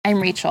I'm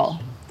Rachel,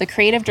 the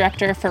creative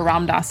director for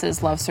Ram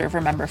Dass's Love Serve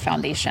Remember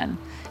Foundation,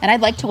 and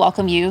I'd like to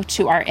welcome you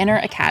to our Inner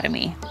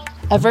Academy,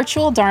 a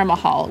virtual Dharma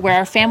hall where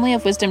our family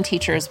of wisdom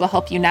teachers will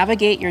help you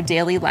navigate your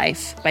daily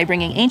life by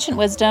bringing ancient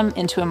wisdom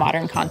into a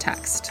modern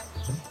context.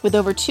 With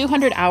over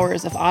 200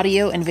 hours of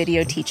audio and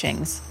video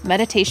teachings,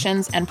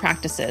 meditations, and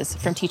practices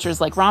from teachers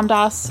like Ram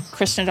Dass,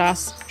 Krishna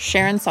Das,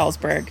 Sharon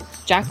Salzberg,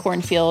 Jack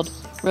Kornfield,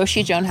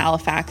 Roshi Joan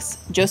Halifax,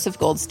 Joseph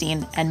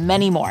Goldstein, and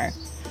many more,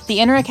 the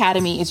Inner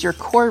Academy is your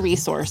core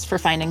resource for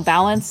finding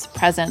balance,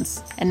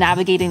 presence, and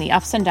navigating the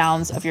ups and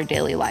downs of your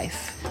daily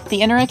life.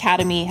 The Inner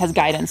Academy has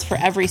guidance for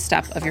every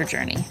step of your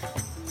journey.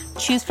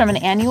 Choose from an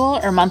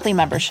annual or monthly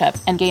membership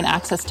and gain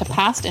access to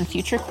past and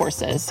future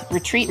courses,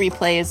 retreat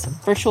replays,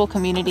 virtual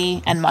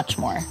community, and much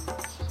more.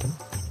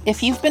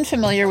 If you've been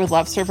familiar with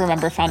Love Serve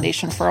Remember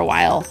Foundation for a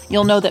while,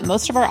 you'll know that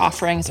most of our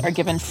offerings are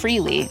given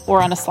freely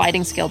or on a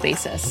sliding scale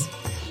basis.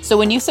 So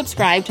when you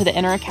subscribe to the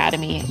Inner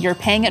Academy, you're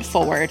paying it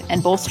forward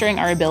and bolstering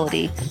our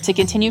ability to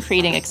continue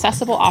creating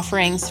accessible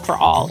offerings for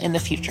all in the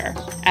future,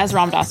 as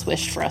Ram Dass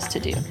wished for us to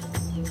do.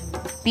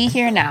 Be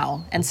here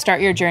now and start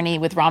your journey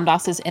with Ram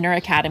Dass's Inner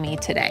Academy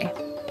today.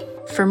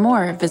 For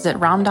more, visit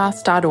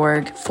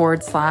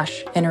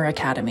ramdass.org/Inner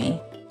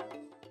Academy.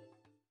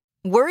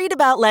 Worried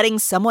about letting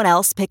someone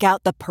else pick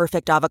out the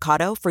perfect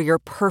avocado for your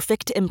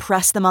perfect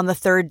impress them on the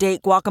third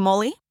date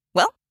guacamole?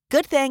 Well,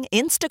 good thing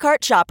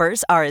Instacart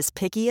shoppers are as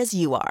picky as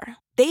you are.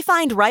 They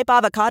find ripe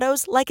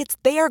avocados like it's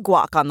their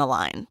guac on the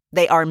line.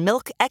 They are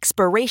milk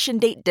expiration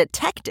date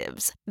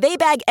detectives. They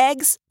bag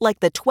eggs like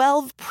the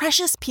 12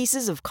 precious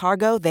pieces of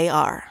cargo they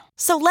are.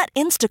 So let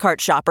Instacart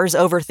shoppers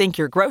overthink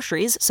your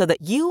groceries so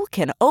that you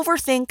can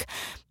overthink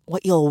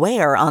what you'll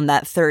wear on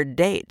that third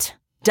date.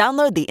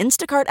 Download the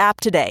Instacart app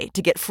today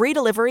to get free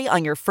delivery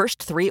on your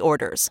first 3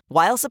 orders,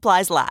 while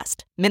supplies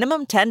last.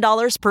 Minimum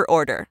 $10 per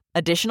order.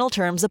 Additional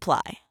terms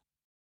apply.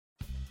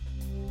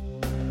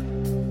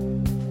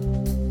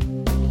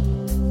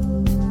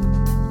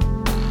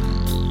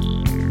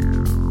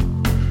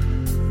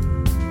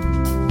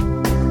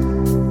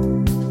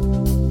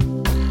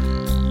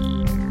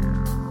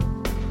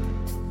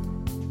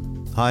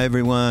 Hi,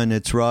 everyone.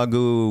 It's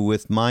Raghu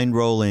with Mind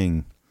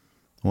Rolling.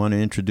 I want to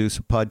introduce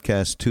a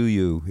podcast to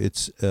you.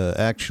 It's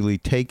actually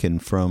taken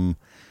from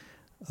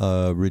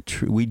a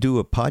retreat. We do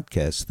a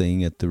podcast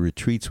thing at the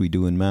retreats we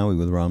do in Maui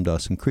with Ram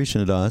Dass and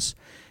Krishna Das.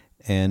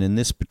 And in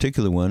this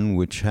particular one,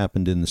 which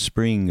happened in the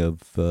spring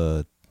of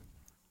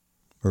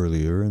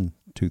earlier in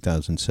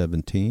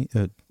 2017.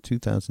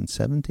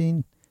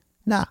 2018.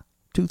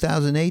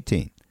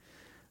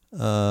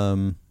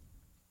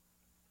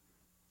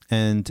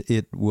 And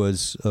it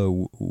was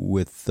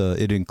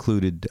it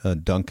included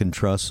Duncan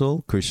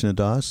Trussell, Krishna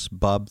Das,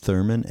 Bob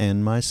Thurman,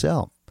 and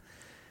myself.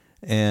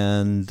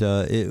 And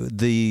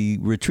the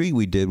retreat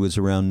we did was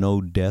around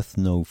no death,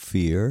 no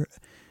fear.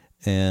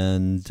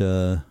 And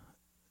all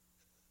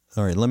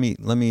right, let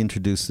me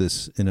introduce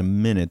this in a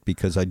minute,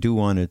 because I do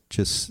want to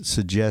just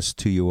suggest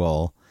to you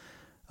all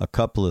a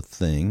couple of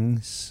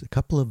things, a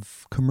couple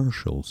of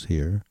commercials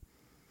here.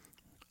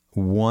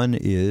 One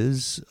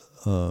is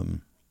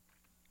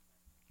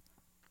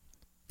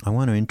I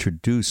want to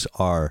introduce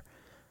our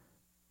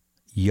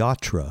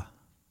yatra,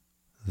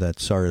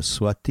 that's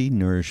Saraswati,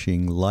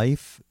 Nourishing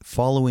Life,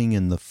 following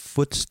in the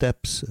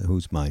footsteps,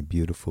 who's my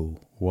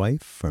beautiful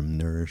wife from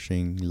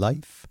Nourishing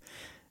Life,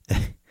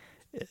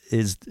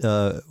 is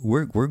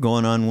we're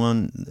going on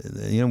one,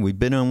 we've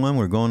been on one,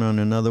 we're going on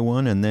another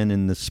one, and then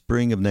in the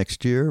spring of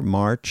next year,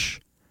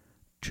 March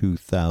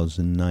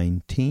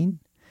 2019,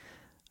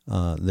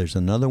 there's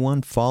another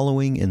one,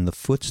 following in the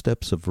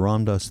footsteps of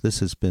Ram Dass. This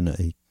has been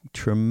a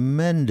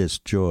tremendous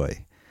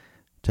joy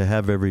to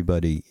have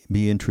everybody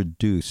be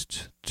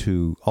introduced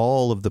to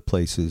all of the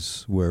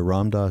places where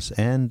Ram Dass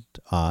and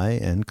I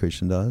and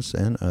Krishna Das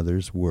and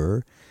others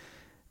were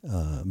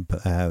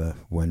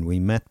when we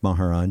met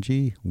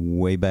Maharaji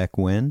way back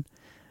when,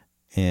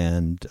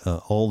 and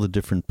all the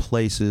different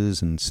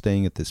places, and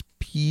staying at this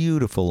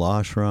beautiful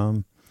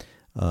ashram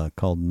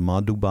called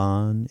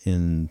Madhuban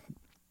in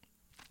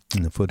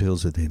the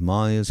foothills of the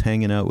Himalayas,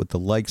 hanging out with the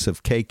likes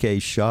of K.K.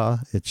 Shah.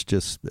 It's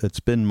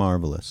been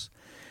marvelous.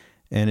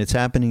 And it's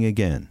happening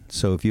again.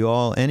 So if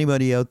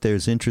anybody out there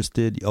is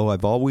interested,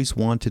 I've always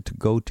wanted to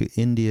go to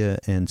India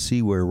and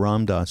see where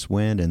Ram Dass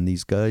went, and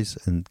these guys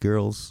and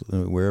girls,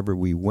 wherever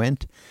we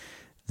went,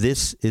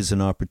 this is an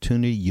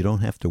opportunity. You don't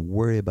have to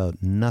worry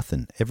about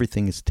nothing.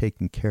 Everything is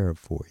taken care of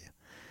for you.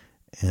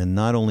 And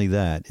not only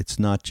that, it's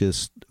not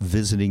just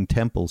visiting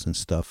temples and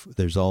stuff.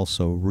 There's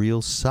also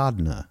real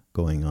sadhana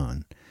going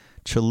on.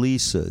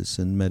 Chalisas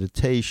and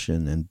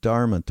meditation and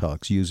Dharma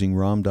talks using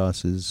Ram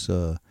Dass's,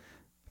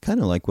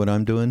 kind of like what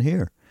I'm doing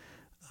here,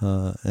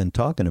 and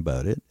talking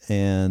about it,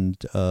 and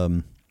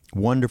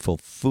wonderful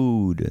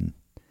food and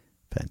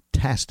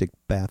fantastic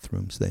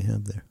bathrooms they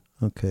have there.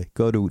 Okay,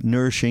 go to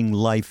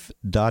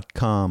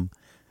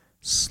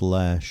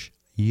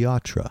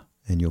nourishinglife.com/yatra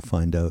and you'll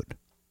find out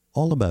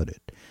all about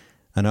it.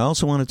 And I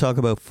also want to talk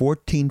about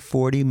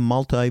 1440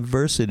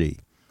 Multiversity,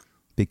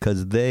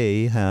 because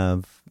they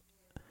have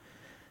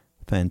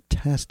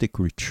fantastic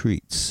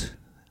retreats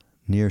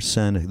near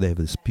Santa. They have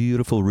this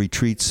beautiful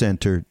retreat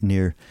center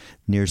near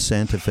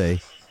Santa Fe,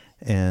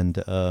 and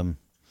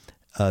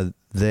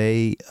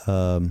they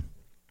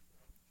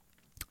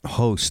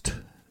host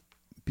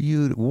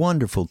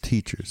wonderful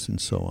teachers and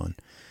so on.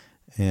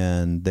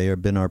 And they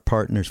have been our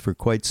partners for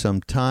quite some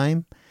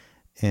time,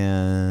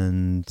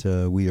 and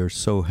we are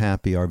so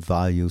happy. Our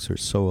values are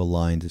so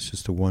aligned. It's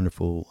just a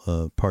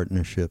wonderful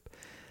partnership.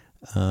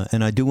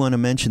 And I do want to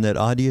mention that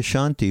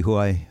Adyashanti, who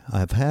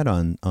I've had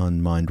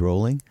on Mind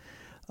Rolling,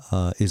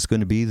 is going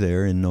to be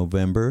there in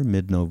November,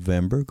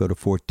 mid-November. Go to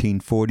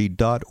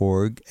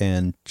 1440.org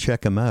and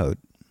check him out.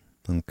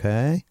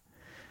 Okay?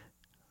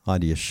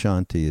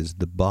 Adyashanti is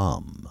the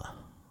bomb.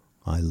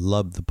 I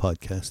love the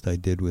podcast I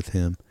did with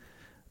him.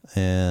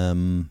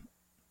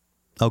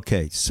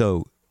 Okay,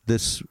 so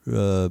this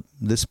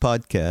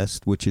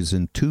podcast, which is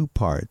in 2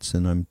 parts,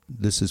 and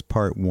this is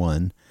part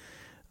 1.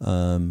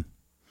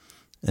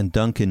 And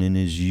Duncan, in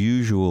his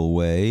usual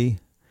way,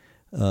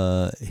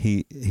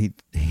 he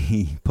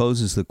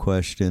poses the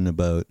question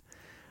about,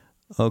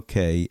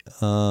 okay,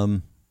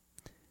 a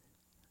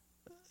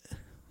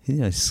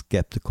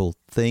skeptical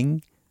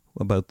thing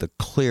about the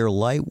clear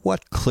light.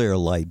 What clear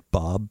light,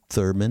 Bob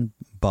Thurman?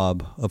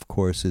 Bob, of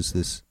course, is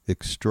this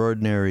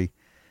extraordinary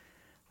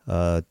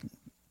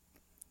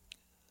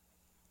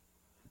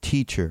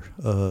teacher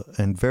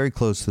and very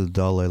close to the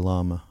Dalai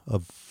Lama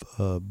of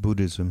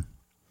Buddhism.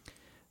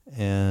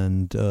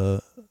 And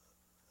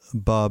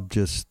Bob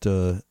just,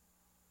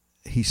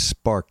 he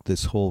sparked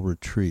this whole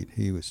retreat.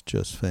 He was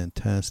just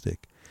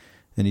fantastic.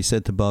 And he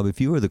said to Bob,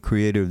 if you were the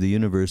creator of the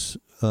universe,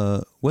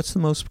 what's the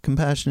most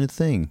compassionate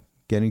thing?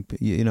 Getting,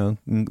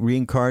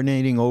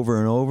 reincarnating over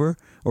and over?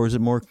 Or is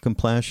it more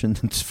compassion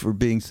for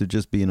beings to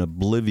just be in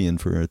oblivion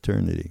for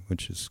eternity?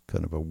 Which is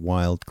kind of a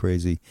wild,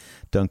 crazy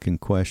Duncan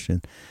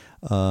question.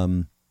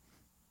 And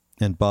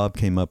Bob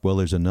came up, well,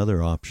 there's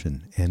another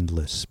option,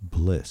 endless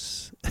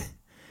bliss.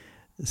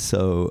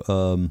 So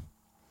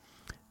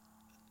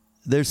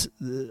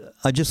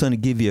I just want to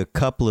give you a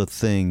couple of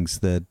things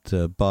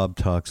that Bob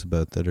talks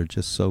about that are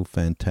just so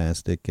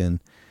fantastic. And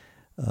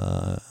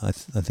I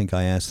think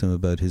I asked him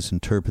about his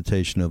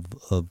interpretation of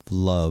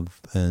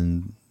love,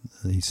 and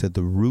he said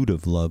the root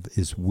of love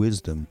is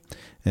wisdom,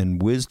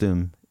 and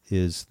wisdom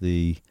is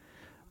the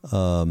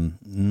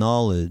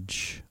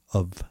knowledge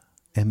of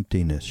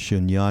emptiness,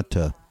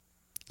 shunyata.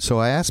 So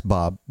I asked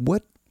Bob,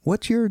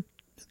 what's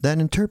that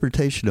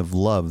interpretation of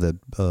love that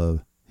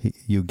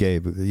you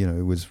gave?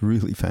 It was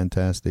really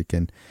fantastic,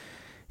 and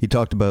he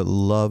talked about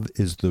love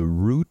is the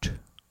root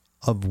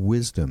of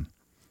wisdom.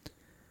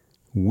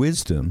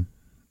 Wisdom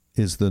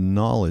is the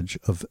knowledge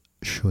of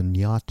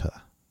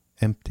shunyata,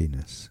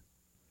 emptiness.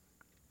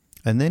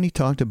 And then he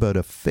talked about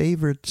a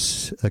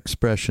favorite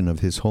expression of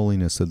His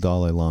Holiness the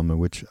Dalai Lama,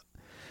 which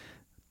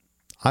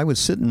I was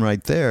sitting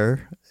right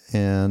there,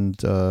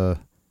 and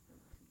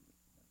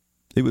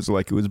it was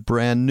like it was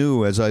brand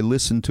new as I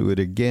listened to it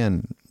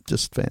again.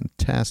 Just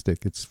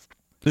fantastic. It's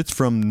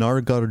from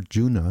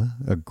Nagarjuna,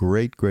 a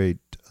great,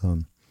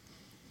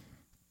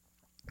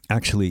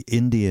 actually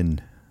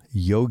Indian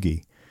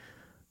yogi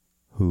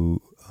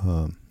who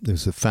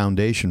is a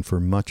foundation for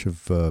much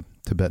of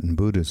Tibetan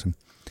Buddhism.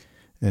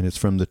 And it's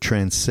from the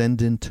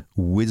Transcendent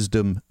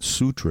Wisdom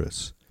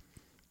Sutras.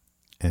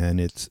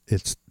 And it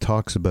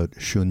talks about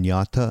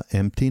shunyata,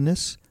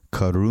 emptiness,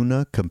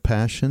 karuna,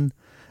 compassion,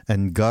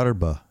 and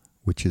garbha,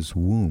 which is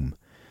womb.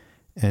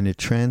 And it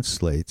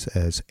translates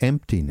as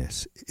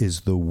emptiness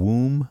is the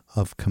womb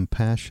of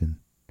compassion.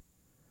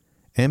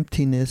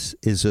 Emptiness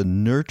is a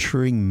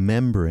nurturing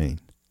membrane.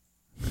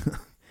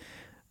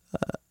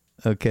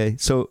 Okay,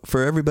 so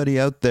for everybody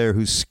out there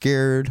who's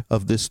scared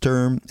of this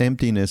term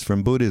emptiness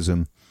from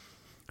Buddhism,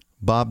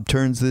 Bob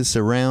turns this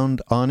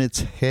around on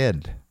its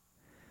head.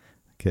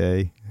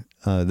 Okay,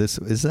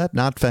 is that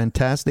not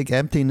fantastic?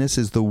 Emptiness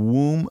is the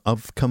womb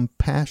of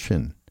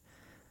compassion.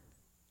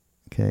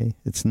 Okay,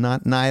 it's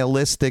not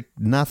nihilistic,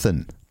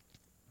 nothing.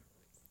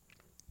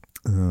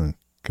 Oh,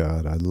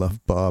 God, I love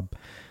Bob.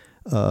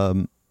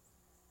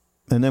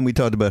 And then we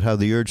talked about how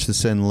the urge to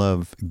send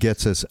love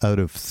gets us out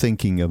of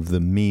thinking of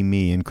the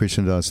me. And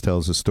Krishna Das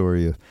tells a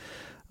story of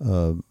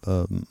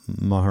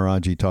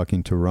Maharaji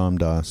talking to Ram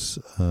Das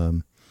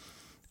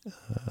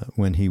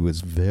when he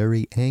was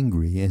very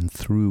angry and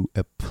threw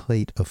a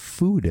plate of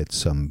food at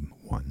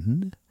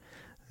someone.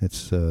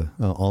 It's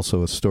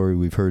also a story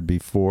we've heard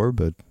before,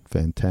 but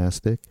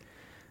fantastic.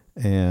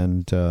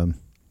 And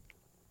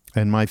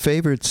my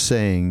favorite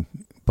saying,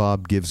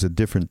 Bob gives a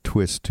different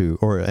twist to,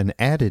 or an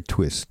added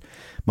twist.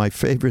 My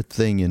favorite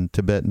thing in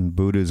Tibetan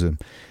Buddhism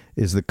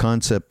is the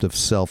concept of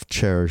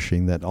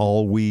self-cherishing, that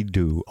all we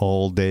do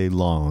all day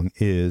long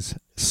is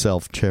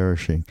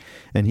self-cherishing.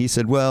 And he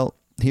said, well,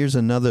 here's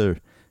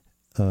another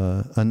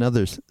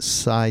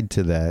side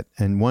to that,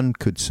 and one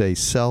could say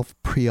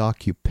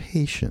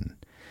self-preoccupation.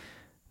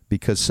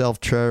 Because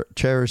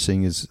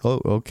self-cherishing is,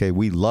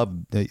 we love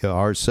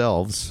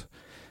ourselves,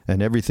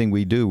 and everything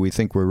we do, we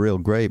think we're real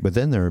great. But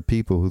then there are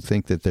people who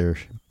think that they're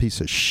a piece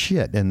of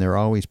shit, and they're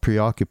always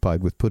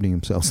preoccupied with putting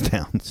themselves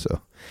down.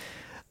 So,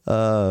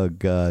 oh,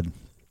 God.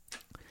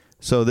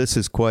 So this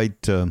is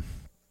quite a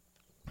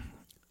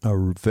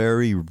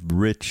very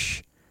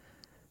rich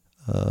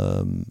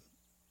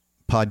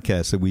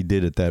podcast that we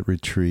did at that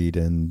retreat.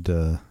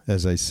 And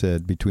as I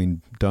said,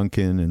 between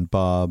Duncan and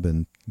Bob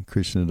and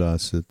Krishna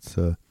Das, it's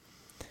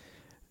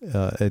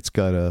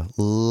got a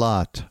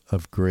lot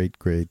of great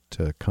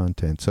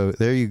content. So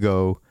there you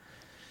go.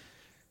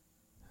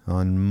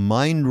 On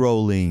Mind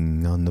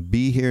Rolling on the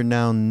Be Here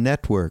Now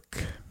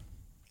Network.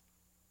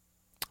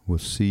 We'll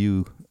see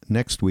you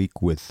next week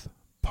with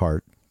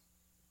part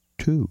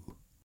 2.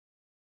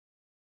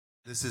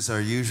 This is our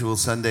usual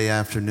Sunday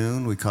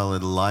afternoon. We call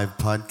it a live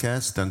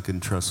podcast, Duncan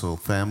Trussell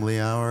Family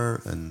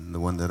Hour, and the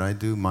one that I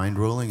do, Mind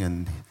Rolling,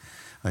 and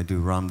I do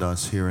Ram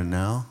Dass Here and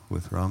Now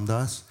with Ram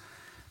Dass.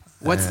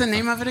 What's the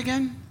name of it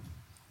again?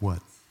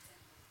 What?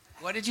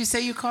 What did you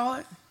say you call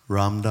it?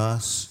 Ram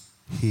Dass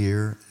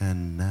Here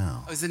and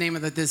Now. What was the name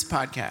of this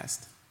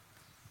podcast?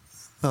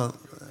 Well,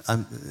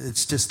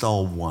 it's just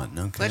all one,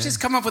 okay? Let's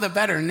just come up with a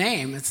better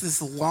name. It's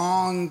this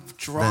long,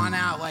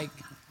 drawn-out, like,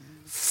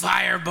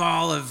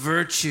 fireball of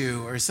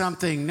virtue or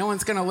something. No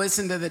one's going to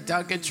listen to the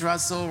Duncan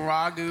Trussell,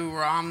 Raghu,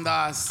 Ram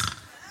Dass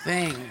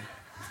thing.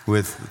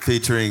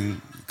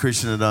 Featuring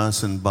Krishna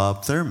Das and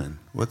Bob Thurman.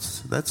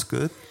 That's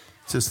good.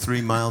 It's just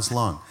 3 miles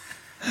long.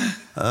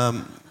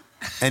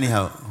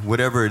 Anyhow,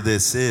 whatever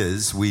this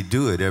is, we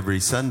do it every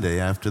Sunday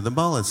after the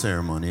Mala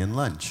ceremony and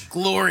lunch.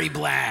 Glory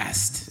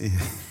blast. Okay,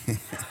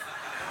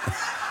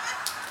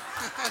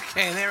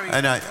 there we go.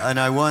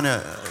 I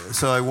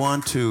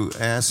want to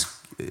ask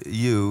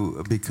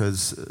you,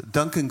 because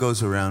Duncan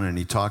goes around and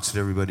he talks to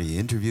everybody, he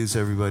interviews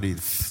everybody,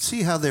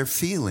 see how they're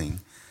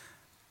feeling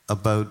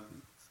about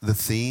the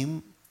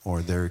theme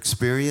or their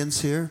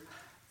experience here.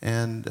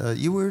 And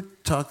you were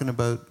talking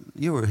about,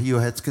 you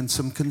had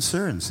some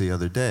concerns the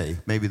other day.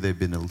 Maybe they've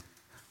been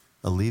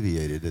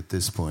alleviated at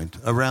this point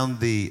around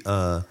the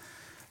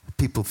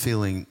people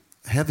feeling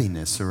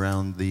heaviness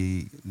around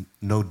the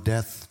no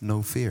death,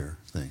 no fear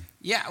thing.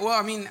 Yeah, well,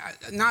 I mean,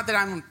 not that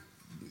I'm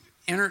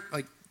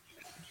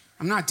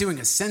I'm not doing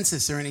a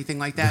census or anything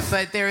like that,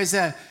 but there was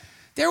a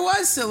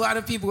lot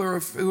of people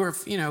who were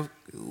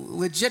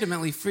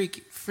legitimately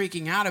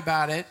freaking out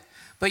about it.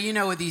 But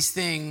with these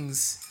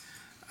things,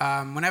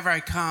 whenever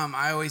I come,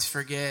 I always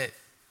forget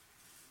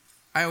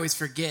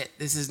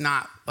this is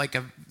not like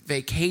a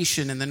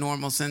vacation in the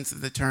normal sense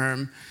of the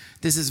term.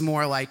 This is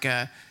more like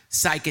a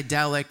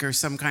psychedelic or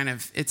some kind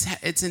of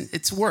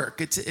it's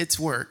work. It's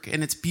work,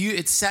 and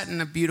it's set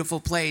in a beautiful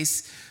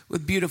place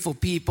with beautiful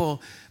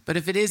people. But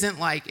if it isn't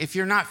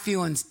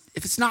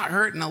if it's not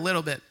hurting a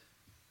little bit,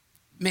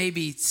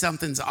 maybe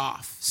something's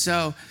off.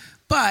 So,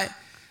 but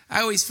I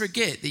always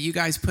forget that you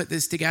guys put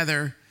this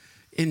together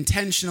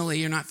intentionally.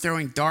 You're not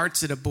throwing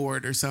darts at a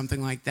board or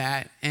something like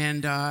that.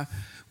 And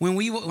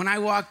when I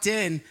walked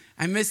in,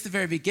 I missed the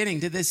very beginning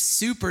to this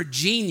super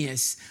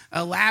genius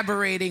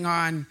elaborating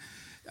on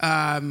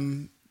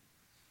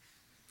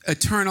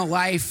eternal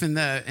life and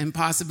the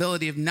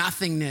impossibility of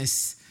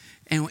nothingness,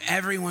 and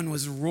everyone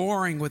was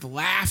roaring with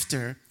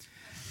laughter.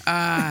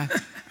 I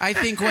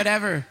think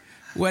whatever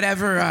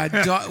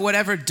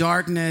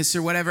darkness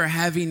or whatever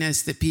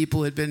heaviness that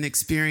people had been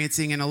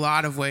experiencing in a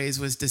lot of ways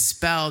was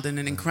dispelled in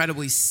an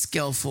incredibly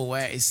skillful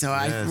way. So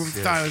thought it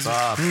was.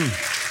 Bob.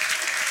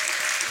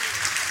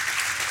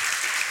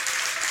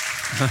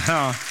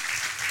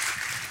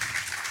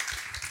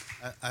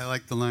 I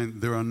like the line,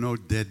 there are no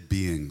dead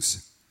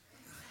beings.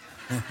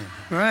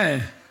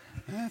 Right.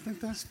 I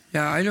think that's...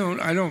 Yeah, I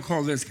don't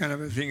call this kind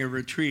of a thing a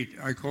retreat.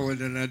 I call it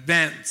an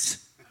advance.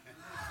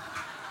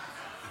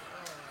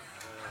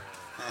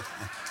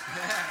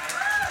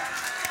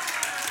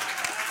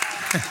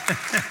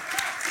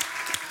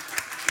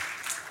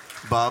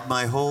 Bob,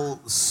 my whole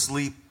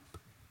sleep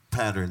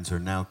patterns are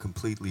now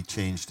completely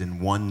changed in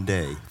one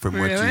day from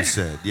what you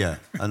said. Yeah,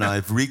 and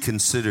I've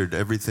reconsidered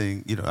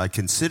everything. I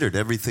considered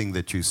everything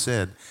that you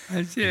said.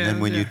 And then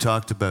when you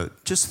talked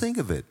about, just think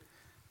of it.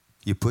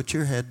 You put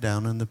your head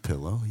down on the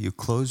pillow, you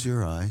close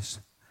your eyes,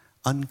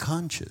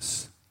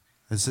 unconscious,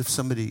 as if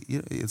somebody,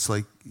 it's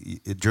like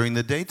during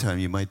the daytime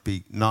you might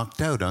be knocked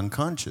out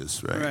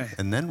unconscious, right? Right.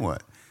 And then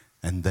what?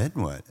 And then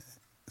what?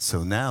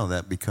 So now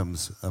that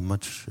becomes a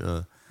much...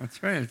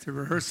 That's right, it's a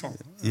rehearsal.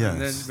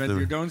 Yes. But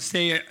you don't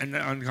stay in the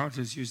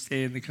unconscious, you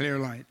stay in the clear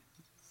light.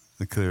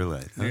 The clear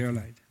light. Clear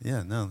light.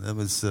 Yeah, no, that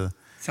was...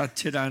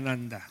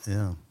 Satchidananda.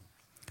 Yeah.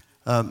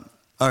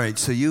 All right,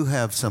 so you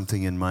have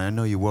something in mind. I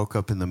know you woke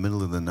up in the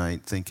middle of the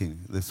night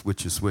thinking this,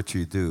 which is what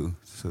you do,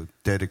 so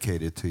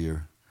dedicated to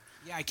your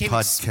I came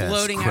podcast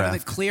exploding craft. out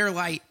of the clear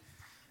light,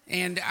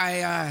 and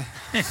I...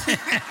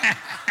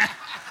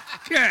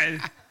 Good.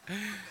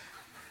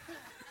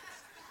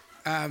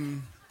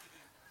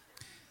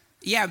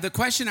 Yeah, the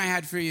question I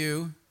had for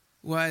you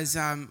was,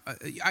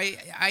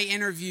 I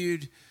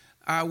interviewed,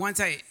 once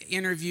I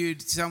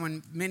interviewed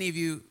someone, many of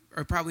you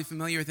are probably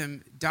familiar with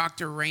him,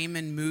 Dr.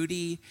 Raymond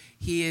Moody.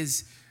 He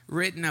is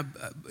written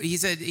he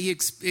said he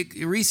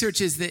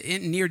researches the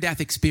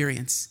near-death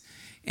experience.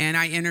 And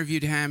I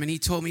interviewed him, and he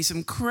told me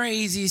some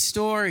crazy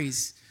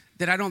stories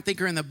that I don't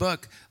think are in the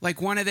book.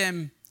 Like one of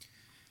them,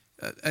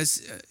 a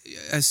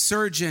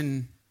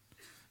surgeon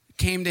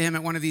came to him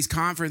at one of these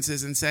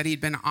conferences and said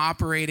he'd been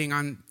operating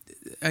on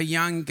a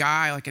young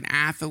guy, like an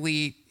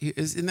athlete.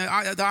 And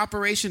the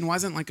operation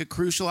wasn't like a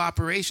crucial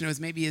operation. It was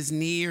maybe his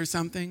knee or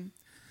something.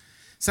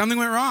 Something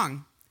went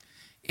wrong.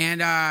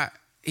 And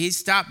he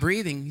stopped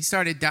breathing.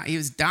 He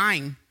was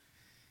dying.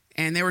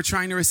 And they were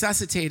trying to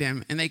resuscitate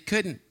him, and they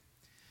couldn't.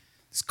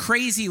 This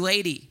crazy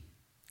lady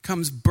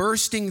comes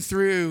bursting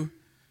through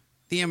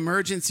the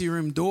emergency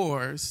room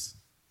doors,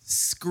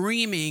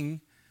 screaming,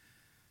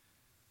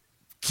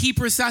 "Keep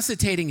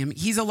resuscitating him.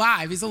 He's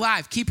alive. He's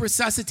alive. Keep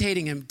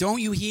resuscitating him. Don't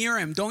you hear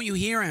him? Don't you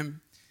hear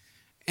him?"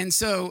 And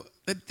so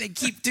they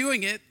keep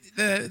doing it.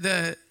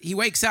 He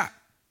wakes up.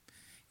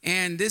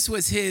 And this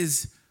was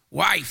his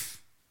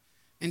wife.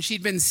 And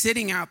she'd been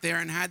sitting out there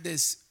and had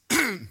this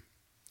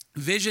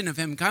vision of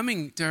him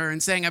coming to her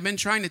and saying, "I've been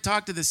trying to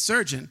talk to this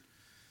surgeon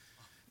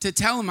to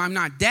tell him I'm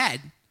not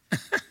dead.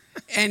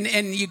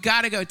 and you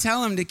got to go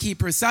tell him to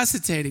keep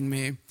resuscitating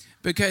me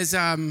because,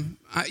 I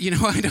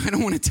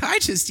don't want to die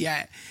just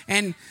yet."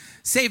 And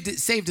saved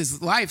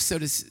his life,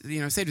 saved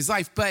his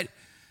life. But,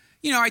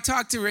 I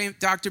talked to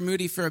Dr.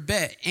 Moody for a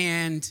bit,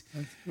 and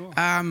Cool.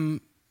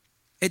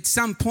 At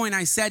some point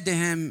I said to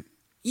him,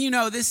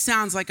 "This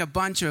sounds like a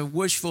bunch of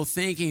wishful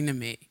thinking to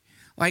me.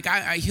 Like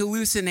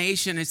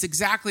hallucination. It's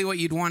exactly what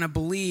you'd want to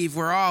believe.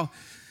 We're all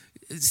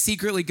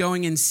secretly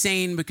going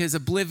insane because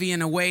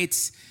oblivion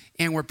awaits,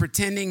 and we're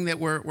pretending that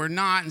we're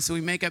not, and so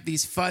we make up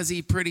these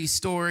fuzzy, pretty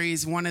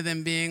stories, one of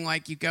them being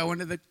like you go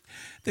into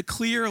the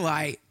clear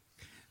light."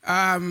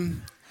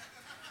 And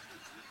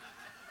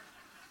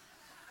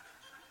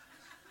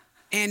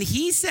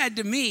he said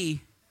to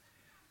me,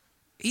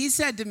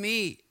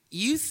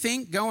 "You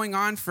think going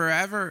on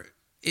forever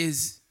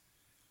is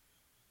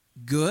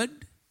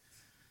good?"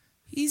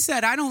 He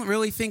said, "I don't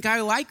really think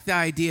I like the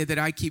idea that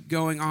I keep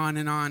going on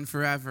and on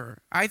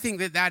forever. I think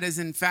that is,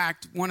 in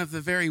fact, one of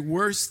the very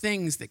worst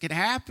things that could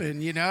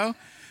happen,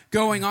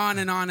 going on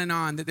and on and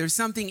on. That there's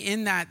something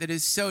in that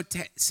is so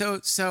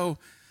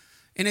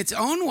in its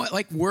own way,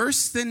 like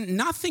worse than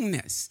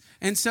nothingness."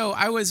 And so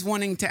I was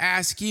wanting to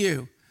ask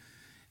you,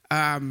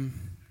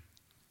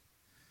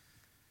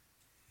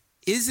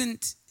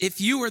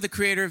 if you were the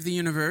creator of the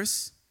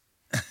universe,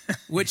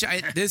 which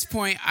at this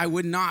point I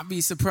would not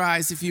be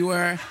surprised if you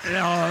were.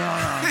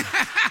 No.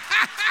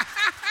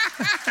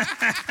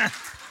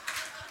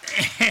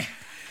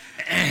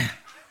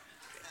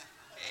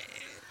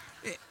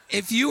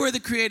 If you were the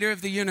creator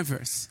of the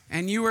universe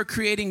and you were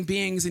creating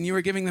beings and you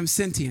were giving them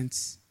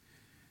sentience,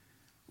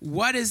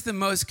 what is the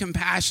most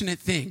compassionate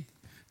thing?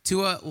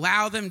 To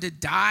allow them to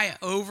die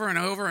over and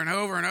over and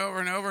over and over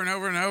and over and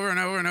over and over and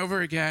over and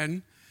over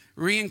again,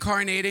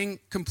 reincarnating,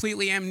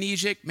 completely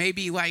amnesic,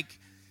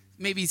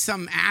 maybe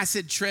some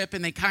acid trip,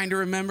 and they kind of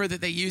remember that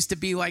they used to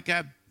be like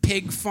a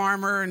pig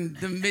farmer in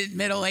the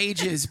Middle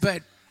Ages,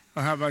 but...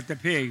 Or how about the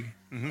pig?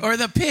 Mm-hmm. Or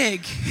the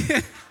pig.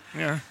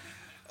 Yeah.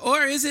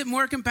 Or is it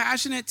more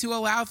compassionate to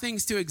allow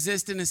things to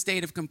exist in a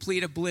state of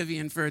complete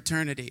oblivion for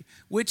eternity?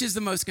 Which is the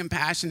most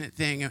compassionate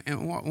thing,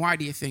 and why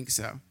do you think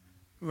so?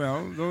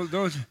 Well,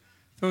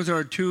 those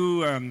are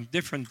two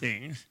different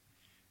things,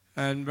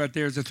 but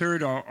there's a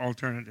third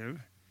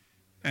alternative,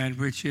 and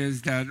which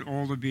is that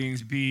all the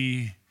beings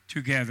be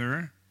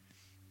together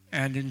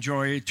and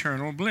enjoy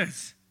eternal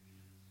bliss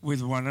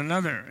with one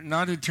another.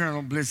 Not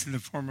eternal bliss in the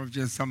form of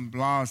just some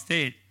blah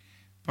state,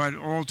 but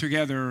all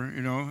together,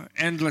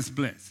 endless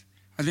bliss.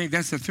 I think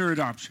that's the third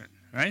option,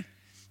 right?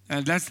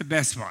 And that's the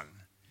best one.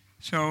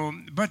 So,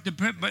 but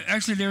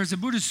actually there's a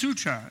Buddhist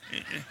sutra.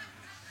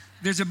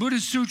 There's a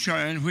Buddhist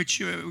sutra in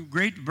which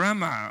great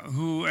Brahma,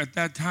 who at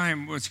that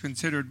time was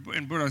considered,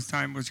 in Buddha's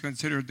time, was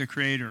considered the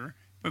creator,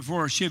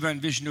 before Shiva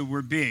and Vishnu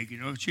were big.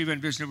 Shiva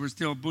and Vishnu were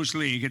still Bush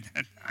League at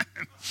that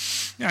time.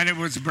 And it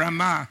was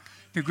Brahma.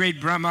 The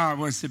great Brahma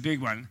was the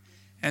big one.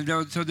 And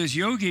so this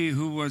yogi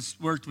who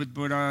worked with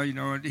Buddha,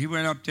 he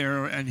went up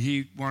there and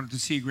he wanted to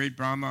see great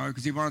Brahma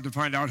because he wanted to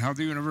find out how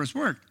the universe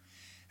worked.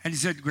 And he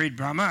said, "Great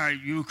Brahma,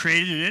 you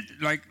created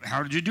it. Like,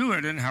 how did you do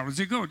it? And how does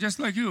it go? Just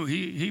like you.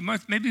 He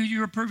must, maybe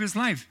your previous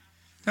life.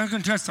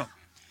 Duncan Trussell."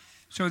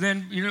 So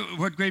then,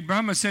 what great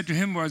Brahma said to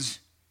him was,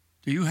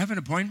 "Do you have an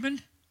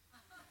appointment?"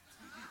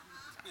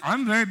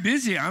 "I'm very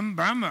busy. I'm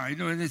Brahma,"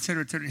 and et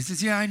cetera, et cetera. He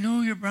says, "Yeah, I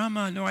know you're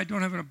Brahma. No, I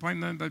don't have an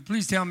appointment, but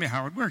please tell me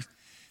how it works."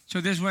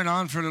 So this went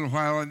on for a little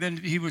while, and then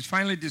he was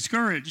finally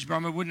discouraged.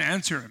 Brahma wouldn't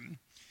answer him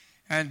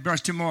and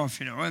brushed him off,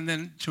 and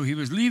then so he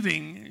was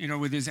leaving,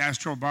 with his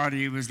astral body,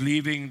 he was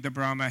leaving the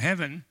Brahma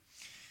heaven.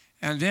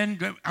 And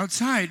then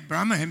outside,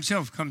 Brahma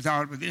himself comes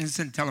out with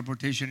instant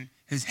teleportation.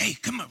 He says, "Hey,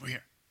 come over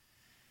here."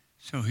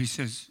 So he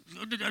says,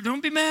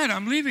 "Don't be mad.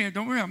 I'm leaving.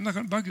 Don't worry. I'm not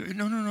going to bug you."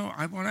 No.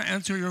 I want to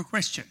answer your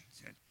question.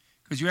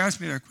 Because you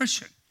asked me that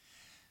question.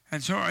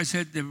 And so I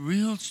said, the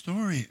real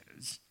story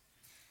is,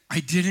 I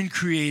didn't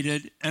create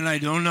it, and I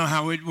don't know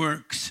how it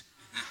works.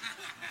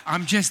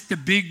 I'm just the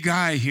big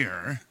guy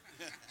here.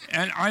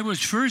 And I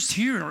was first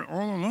here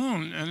all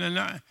alone. And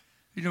then,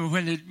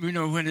 when it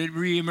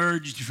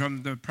reemerged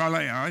from the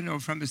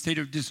pralaya, from the state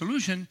of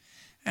dissolution,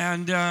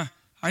 and I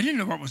didn't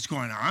know what was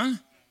going on.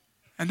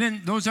 And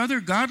then those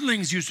other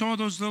godlings, you saw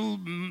those little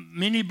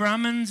mini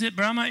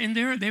Brahma in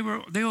there.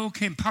 They all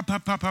came pop,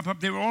 pop, pop, pop,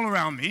 pop. They were all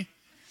around me.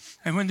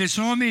 And when they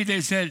saw me,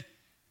 they said,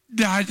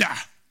 Dada.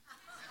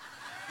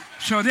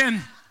 So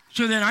then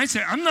I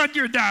said, I'm not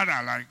your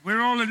Dada. Like,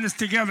 we're all in this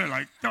together.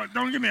 Like,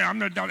 don't give me, I'm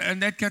not Dada.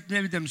 And that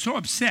made them so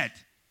upset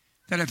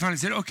that I finally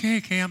said,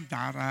 okay, I'm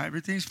Dada.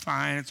 Everything's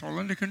fine. It's all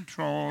under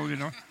control,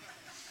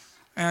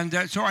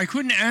 And so I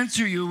couldn't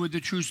answer you with the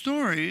true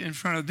story in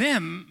front of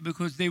them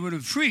because they would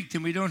have freaked,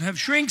 and we don't have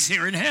shrinks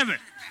here in heaven.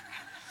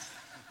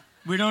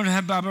 We don't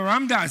have Baba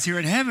Ramdas here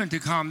in heaven to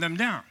calm them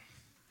down.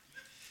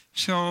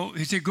 So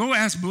he said, go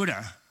ask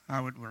Buddha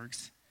how it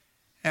works,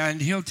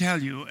 and he'll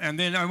tell you. And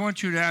then I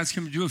want you to ask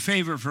him to do a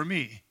favor for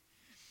me.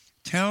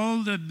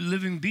 Tell the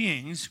living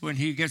beings when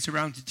he gets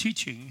around to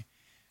teaching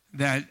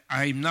that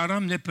I'm not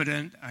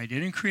omnipotent, I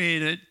didn't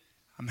create it,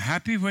 I'm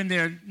happy when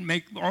they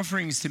make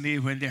offerings to me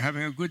when they're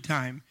having a good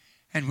time.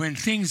 And when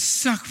things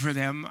suck for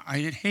them, I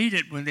hate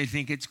it when they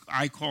think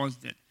I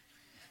caused it.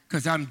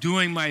 Because I'm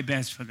doing my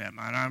best for them.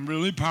 And I'm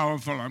really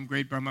powerful. I'm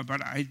great Brahma,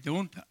 but I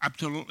don't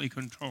absolutely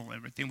control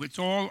everything.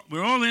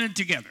 We're all in it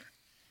together.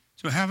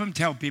 So have them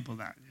tell people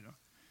that,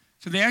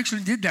 So they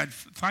actually did that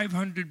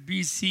 500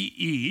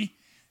 BCE,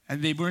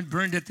 and they weren't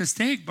burned at the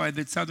stake by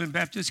the Southern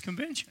Baptist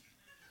Convention.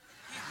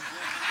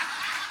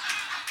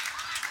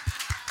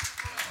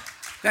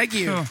 Thank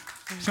you.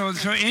 So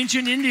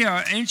ancient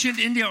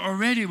India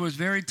already was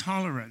very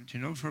tolerant,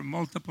 for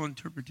multiple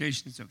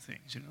interpretations of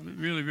things.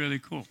 Really, really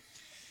cool.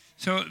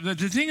 So the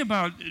thing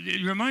about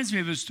it reminds me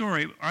of a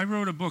story. I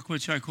wrote a book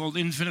which I called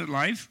Infinite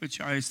Life, which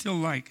I still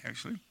like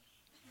actually.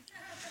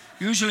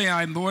 Usually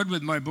I'm bored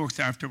with my books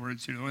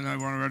afterwards, and I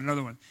want to write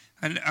another one.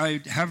 And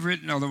I have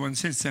written other ones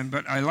since then,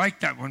 but I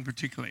liked that one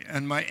particularly.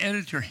 And my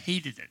editor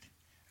hated it.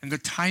 And the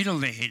title,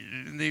 they hated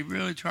it. And they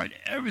really tried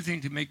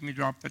everything to make me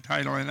drop the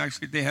title. And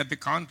actually, they had the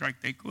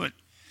contract, they could.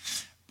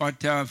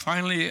 But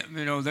finally,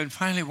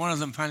 one of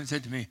them finally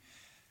said to me,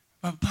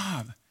 well,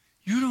 Bob,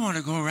 you don't want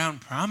to go around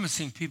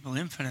promising people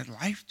infinite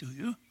life, do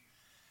you?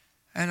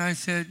 And I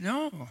said,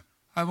 no,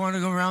 I want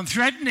to go around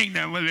threatening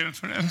them with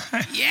infinite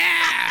life.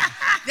 Yeah,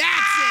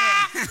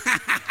 that's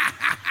it.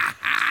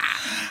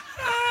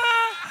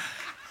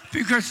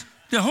 Because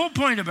the whole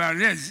point about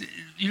it is,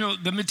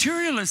 the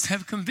materialists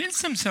have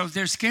convinced themselves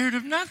they're scared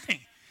of nothing.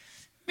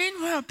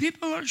 Meanwhile,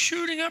 people are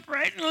shooting up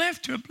right and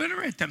left to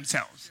obliterate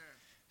themselves.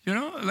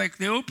 Like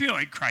the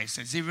opioid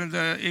crisis. Even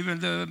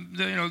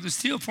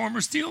the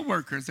former steel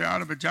workers, they're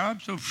out of a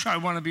job, so I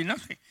want to be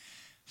nothing.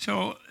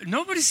 So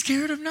nobody's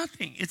scared of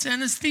nothing. It's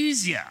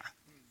anesthesia.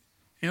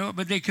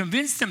 But they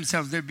convince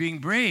themselves they're being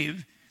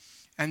brave,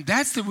 and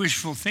that's the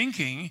wishful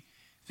thinking.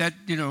 That,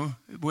 no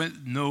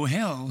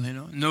hell,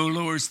 no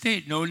lower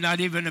state, no, not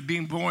even a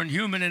being born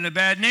human in a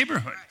bad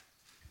neighborhood.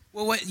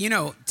 Well,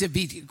 to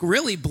be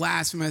really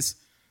blasphemous,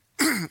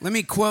 let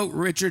me quote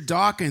Richard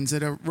Dawkins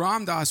at a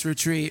Ram Dass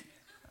retreat.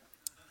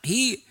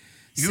 You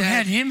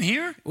had him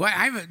here? Well,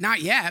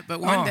 not yet, but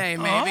one day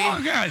maybe. Oh,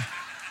 God.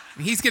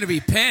 He's going to be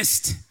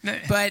pissed.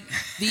 But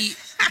he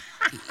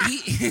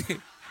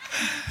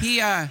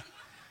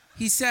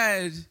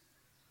said,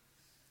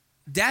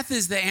 death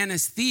is the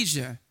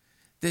anesthesia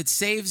that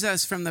saves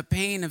us from the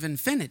pain of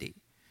infinity.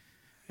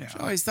 Yeah.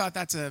 I always thought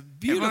that's a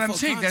beautiful I'm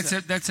saying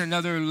concept. that's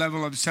another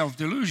level of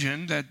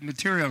self-delusion that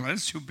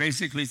materialists, who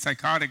basically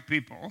psychotic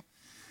people,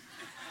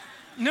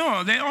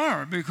 no, they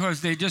are,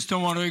 because they just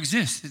don't want to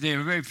exist.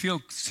 They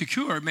feel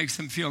secure. It makes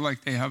them feel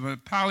like they have a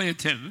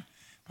palliative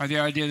by the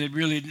idea that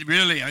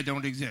really I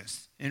don't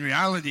exist. In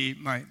reality,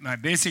 my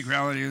basic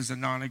reality is a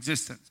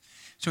non-existence.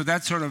 So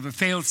that's sort of a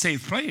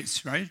fail-safe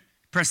place, right?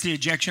 Press the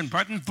ejection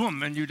button,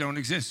 boom, and you don't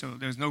exist. So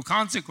there's no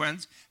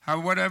consequence.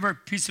 Whatever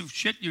piece of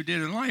shit you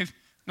did in life,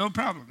 no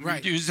problem.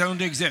 Right. You don't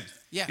exist.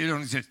 Yeah. You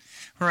don't exist.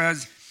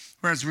 Whereas,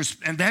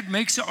 and that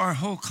makes our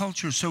whole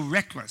culture so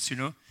reckless,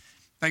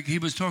 Like he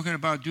was talking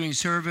about doing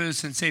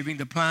service and saving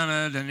the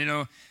planet,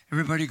 and,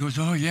 everybody goes,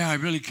 oh, yeah, I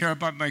really care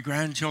about my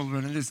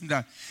grandchildren and this and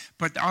that.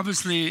 But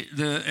obviously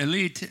the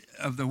elite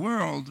of the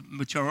world,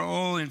 which are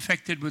all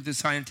infected with the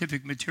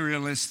scientific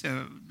materialist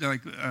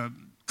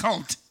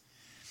cult,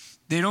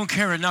 they don't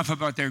care enough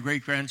about their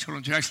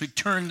great-grandchildren to actually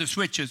turn the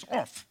switches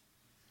off,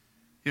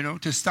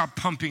 to stop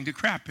pumping the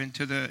crap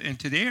into the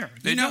air.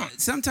 They don't.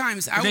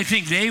 Sometimes they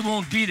think they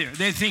won't be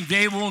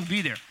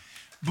there.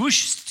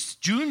 Bush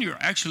Jr.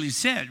 actually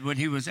said when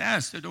he was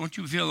asked, don't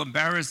you feel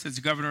embarrassed as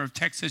governor of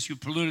Texas? You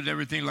polluted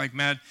everything like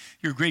mad.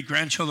 Your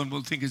great-grandchildren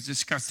will think it's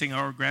disgusting,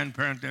 our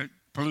grandparent that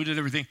polluted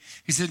everything.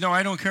 He said, no,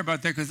 I don't care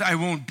about that because I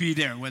won't be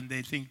there when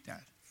they think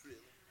that.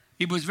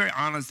 He was very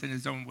honest in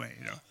his own way,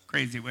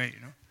 crazy way,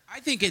 I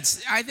think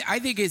it's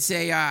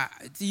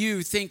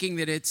you thinking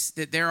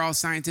that they're all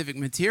scientific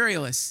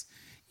materialists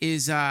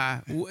is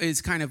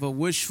kind of a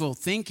wishful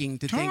thinking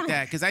to think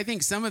that, because I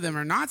think some of them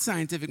are not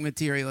scientific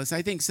materialists.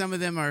 I think some of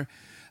them are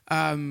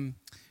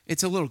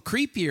it's a little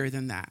creepier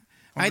than that.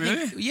 Oh,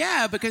 really?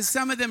 Yeah, because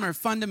some of them are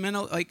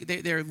fundamental, like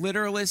they're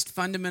literalist,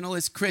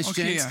 fundamentalist Christians.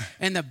 Okay, yeah.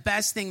 And the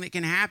best thing that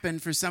can happen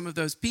for some of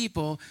those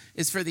people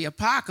is for the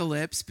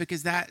apocalypse,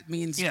 because that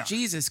means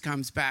Jesus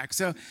comes back.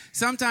 So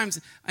sometimes,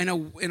 in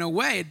a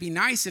way, it'd be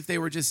nice if they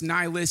were just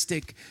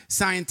nihilistic,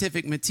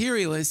 scientific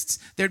materialists.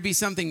 There'd be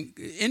something,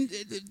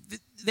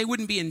 they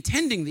wouldn't be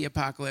intending the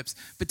apocalypse.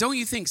 But don't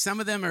you think some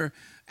of them are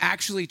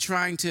actually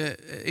trying to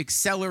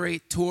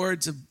accelerate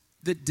towards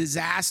the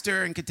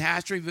disaster and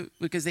catastrophe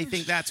because they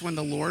think that's when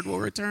the Lord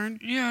will return?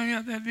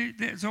 Yeah.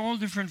 There's all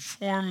different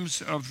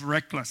forms of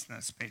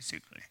recklessness,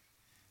 basically.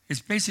 It's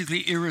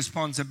basically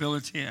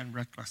irresponsibility and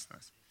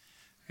recklessness,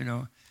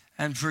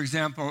 And for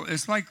example,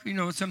 it's like,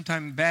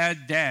 sometimes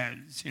bad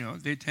dads,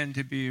 they tend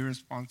to be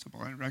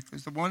irresponsible and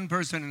reckless. The one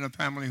person in the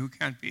family who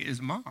can't be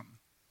is mom.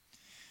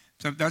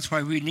 So that's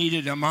why we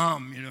needed a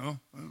mom,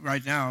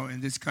 right now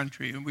in this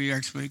country. And we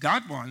actually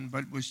got one,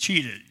 but was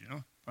cheated,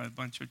 by a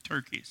bunch of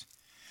turkeys.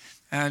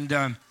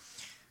 And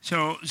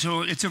so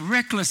it's a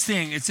reckless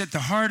thing. It's at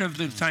the heart of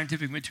the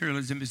scientific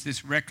materialism is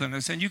this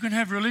recklessness. And you can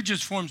have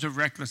religious forms of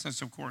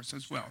recklessness, of course,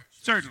 as well,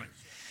 certainly.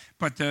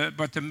 But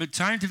the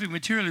scientific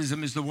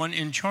materialism is the one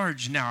in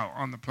charge now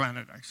on the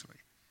planet, actually.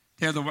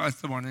 That's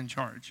the one in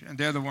charge. And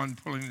they're the one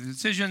pulling the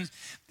decisions.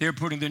 They're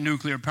putting the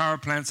nuclear power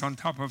plants on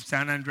top of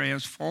San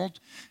Andreas Fault.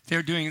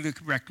 They're doing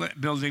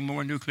building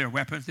more nuclear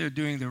weapons. They're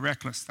doing the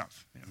reckless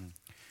stuff.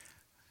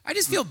 I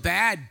just feel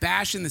bad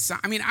bashing the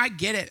science. I mean, I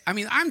get it. I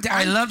mean,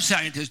 I love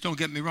scientists, don't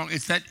get me wrong.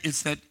 It's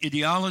that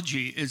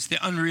ideology. It's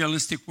the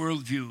unrealistic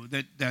worldview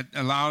that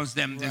allows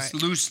them this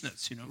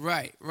looseness,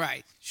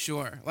 Right,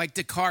 sure. Like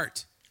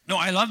Descartes. No,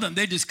 I love them.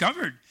 They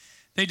discovered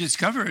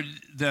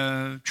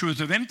the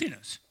truth of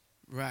emptiness.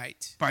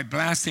 Right. By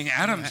blasting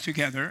atoms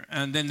together,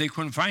 and then they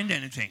couldn't find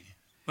anything.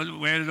 But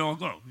where did it all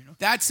go?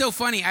 That's so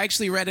funny. I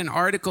actually read an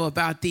article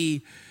about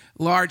the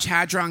Large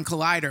Hadron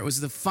Collider. It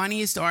was the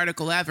funniest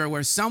article ever,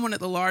 where someone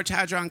at the Large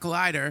Hadron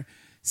Collider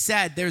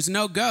said there's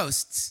no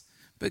ghosts,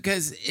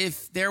 because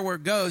if there were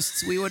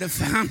ghosts, we would have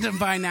found them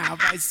by now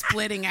by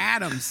splitting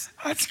atoms.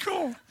 That's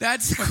cool.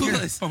 That's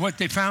coolest. But what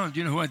they found,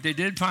 you know what they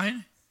did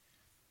find?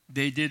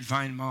 They did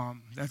find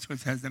mom. That's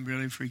what has them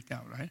really freaked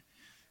out, right?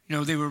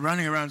 They were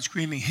running around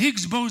screaming,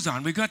 Higgs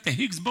boson, we got the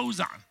Higgs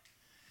boson.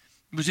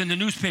 It was in the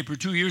newspaper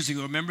 2 years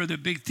ago. Remember the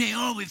big thing?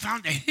 Oh, we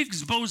found the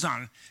Higgs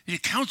boson. It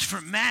accounts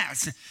for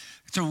mass.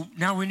 So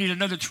now we need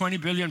another 20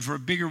 billion for a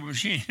bigger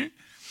machine.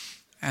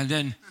 and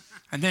then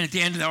at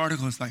the end of the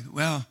article, it's like,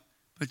 well,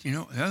 but the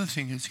other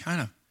thing is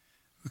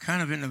we're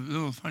kind of in a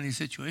little funny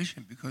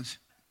situation, because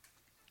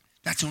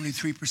that's only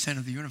 3%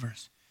 of the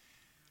universe.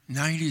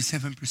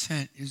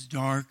 97% is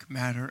dark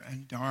matter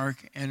and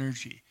dark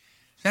energy.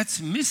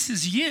 That's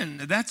Mrs. Yin.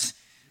 That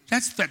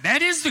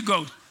is the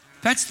ghost.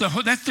 That's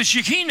the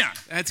Shekinah.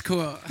 That's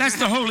cool. That's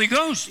the Holy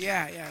Ghost.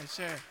 Yeah,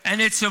 sure.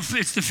 And it's the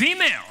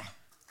female.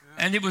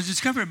 And it was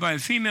discovered by a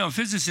female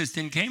physicist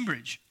in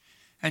Cambridge.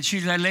 And she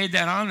laid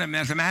that on them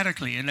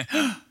mathematically. And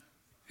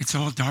it's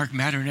all dark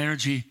matter and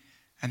energy.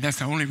 And that's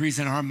the only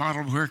reason our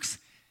model works.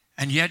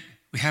 And yet,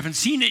 we haven't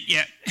seen it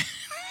yet.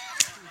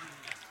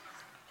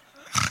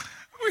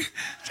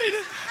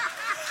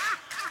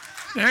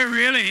 They're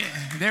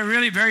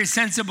really very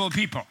sensible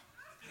people.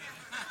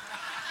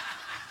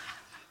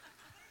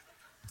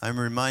 I'm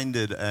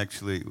reminded,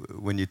 actually,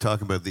 when you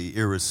talk about the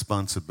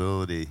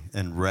irresponsibility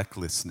and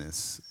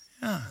recklessness,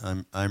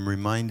 I'm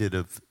reminded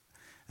of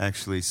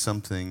actually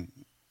something.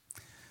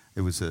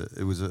 It was a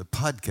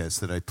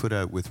podcast that I put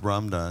out with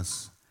Ram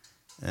Dass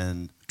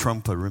and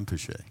Trungpa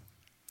Rinpoche,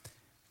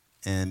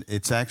 and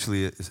it's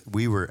actually,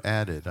 we were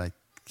at it. I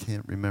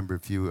can't remember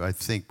I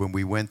think when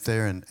we went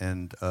there,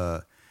 and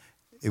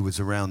it was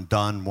around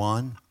Don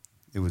Juan.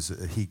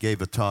 He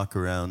gave a talk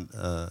around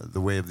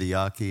the way of the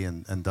Yaqui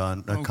and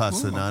Don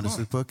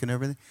Castanedas's book and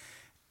everything.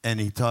 And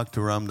he talked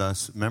to Ram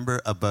Dass,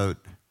 remember, about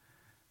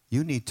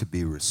you need to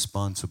be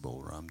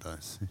responsible, Ram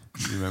Dass.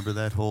 You remember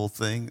that whole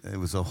thing? It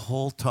was a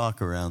whole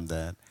talk around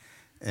that.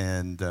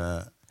 And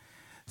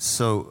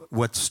so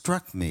what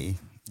struck me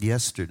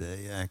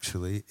yesterday,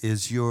 actually,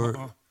 is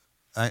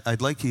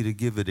I'd like you to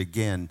give it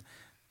again.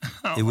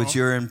 It was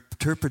your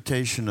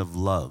interpretation of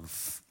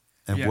love.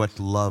 And what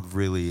love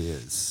really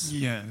is.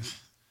 Yes.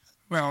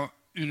 Well,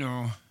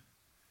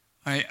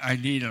 I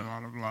need a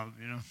lot of love,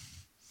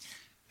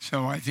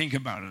 So I think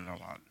about it a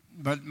lot.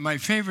 But my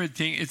favorite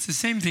thing, it's the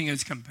same thing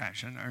as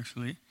compassion,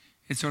 actually.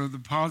 It's sort of the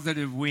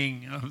positive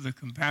wing of the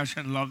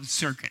compassion-love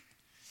circuit.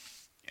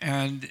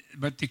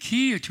 But the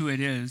key to it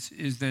is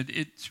that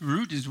its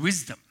root is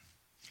wisdom.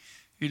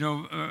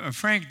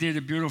 Frank did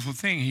a beautiful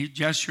thing. He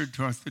gestured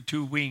to us the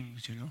two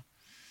wings,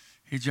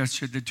 He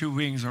gestured the two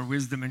wings are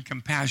wisdom and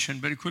compassion,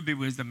 but it could be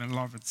wisdom and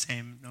love. It's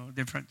same, no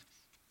different.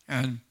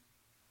 And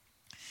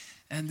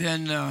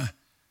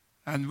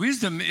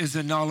wisdom is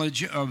the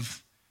knowledge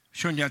of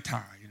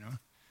shunyata,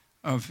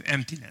 of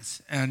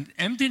emptiness. And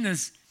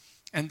emptiness,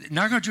 and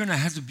Nagarjuna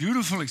has a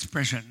beautiful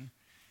expression,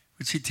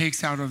 which he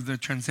takes out of the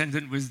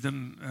Transcendent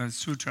Wisdom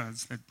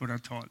Sutras that Buddha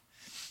taught,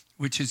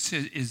 which is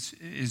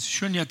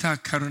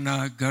Shunyata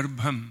Karuna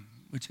Garbham,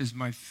 which is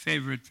my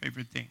favorite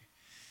thing.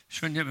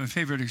 Shunya, my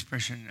favorite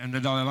expression, and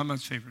the Dalai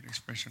Lama's favorite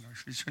expression,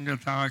 actually.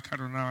 Shunyata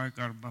Karuna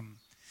Garbham.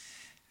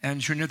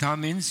 And Shunyata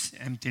means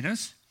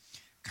emptiness,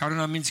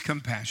 Karuna means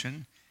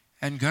compassion,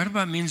 and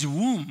Garbha means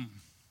womb.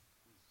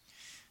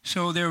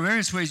 So there are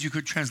various ways you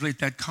could translate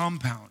that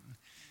compound.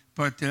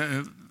 But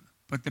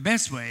the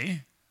best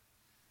way,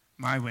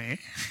 my way,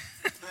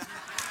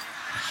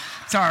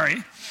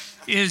 sorry,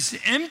 is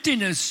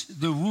emptiness,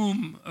 the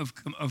womb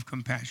of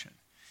compassion.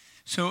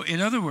 So in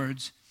other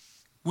words,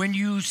 when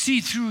you see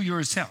through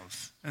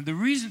yourself, and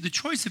the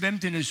choice of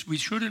emptiness, we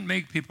shouldn't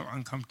make people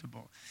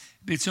uncomfortable.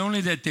 It's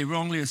only that they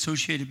wrongly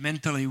associate it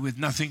mentally with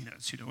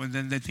nothingness, and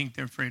then they think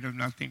they're afraid of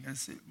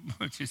nothingness,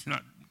 which is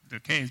not the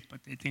case,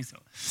 but they think so.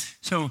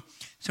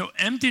 So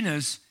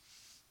emptiness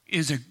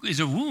is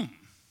a womb.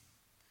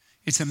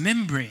 It's a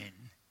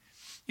membrane.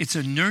 It's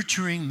a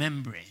nurturing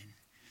membrane.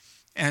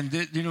 And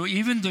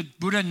even the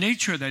Buddha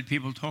nature that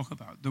people talk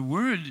about, the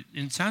word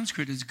in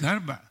Sanskrit is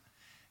garbha,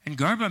 and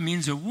garbha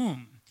means a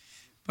womb.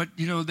 But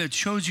that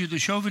shows you the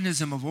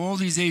chauvinism of all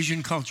these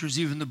Asian cultures,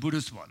 even the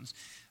Buddhist ones.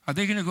 Are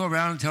they going to go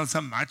around and tell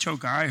some macho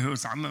guy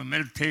who's, I'm a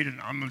meditator,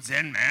 I'm a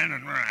Zen man,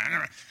 and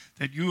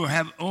that you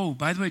have, oh,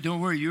 by the way, don't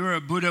worry, you're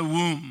a Buddha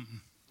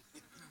womb.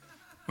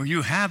 Or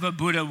you have a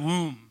Buddha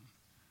womb.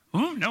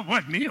 Oh, no,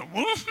 what, me, a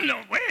womb?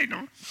 No way,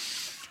 no.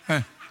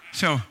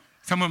 So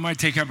someone might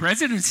take up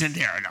residence in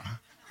there. No.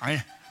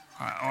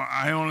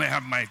 I only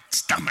have my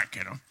stomach,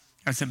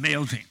 That's a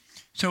male thing.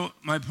 So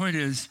my point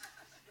is,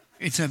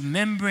 it's a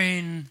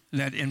membrane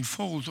that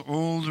enfolds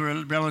all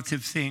the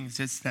relative things.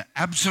 It's the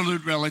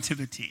absolute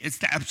relativity. It's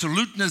the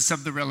absoluteness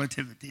of the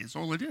relativity. It's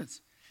all it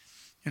is.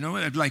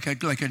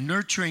 Like a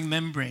nurturing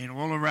membrane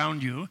all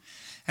around you.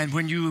 And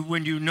when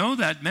you know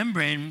that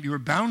membrane, your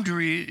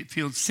boundary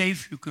feels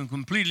safe. You can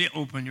completely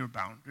open your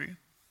boundary.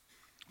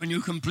 When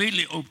you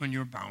completely open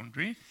your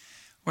boundary,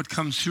 what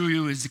comes through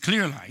you is the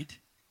clear light.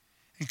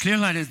 And clear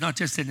light is not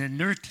just an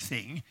inert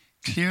thing.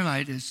 Clear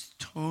light is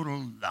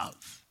total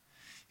love.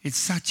 It's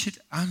Satchit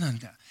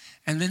Ananda.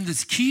 And then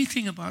this key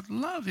thing about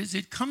love is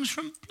it comes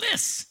from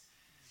bliss.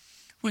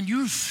 When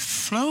you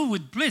flow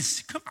with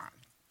bliss, come on,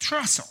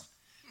 Trussell,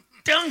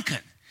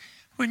 Duncan,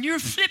 when you're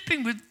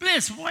flipping with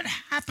bliss, what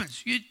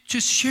happens? It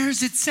just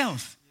shares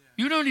itself.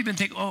 You don't even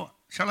think, oh,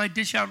 shall I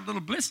dish out a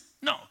little bliss?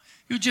 No.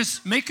 You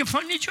just make a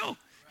funny joke.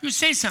 You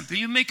say something.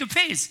 You make a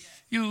face.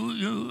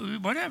 You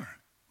whatever.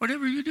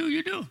 Whatever you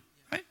do,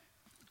 right?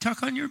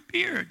 Tuck on your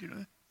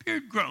beard,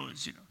 Beard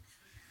grows,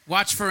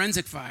 Watch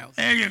Forensic Files.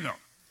 There you go.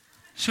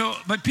 So,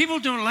 but people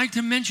don't like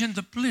to mention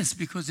the bliss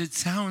because it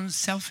sounds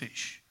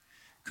selfish.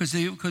 Because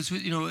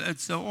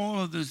it's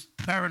all of those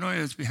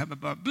paranoias we have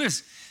about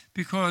bliss.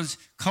 Because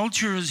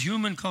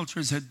human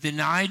cultures, have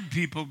denied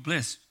people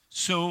bliss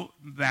so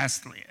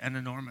vastly and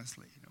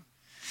enormously.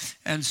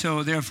 And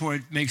so, therefore,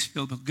 it makes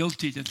people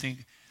guilty to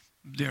think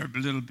they're a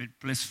little bit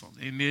blissful.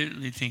 They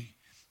immediately think,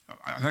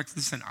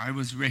 listen, I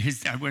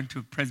went to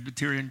a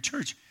Presbyterian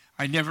church.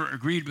 I never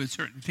agreed with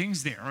certain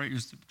things there. I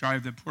used to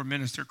drive the poor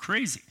minister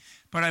crazy.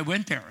 But I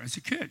went there as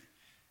a kid.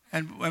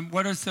 And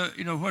what is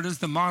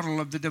the model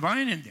of the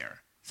divine in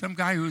there? Some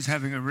guy who's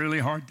having a really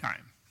hard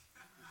time.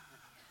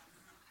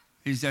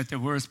 He's at the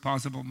worst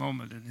possible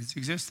moment in his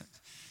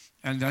existence.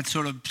 And that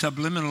sort of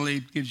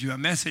subliminally gives you a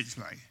message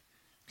like,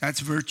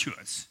 that's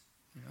virtuous.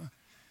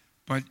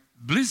 But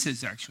bliss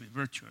is actually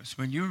virtuous.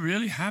 When you're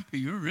really happy,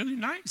 you're really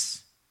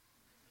nice.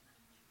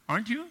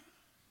 Aren't you?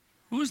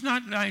 Who's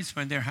not nice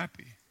when they're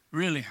happy?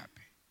 Really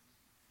happy,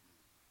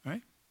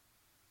 right?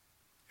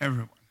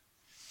 Everyone.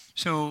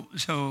 So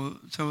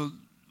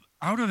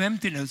out of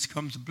emptiness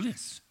comes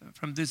bliss.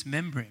 From this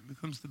membrane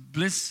becomes the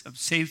bliss of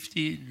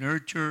safety,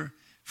 nurture,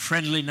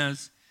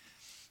 friendliness,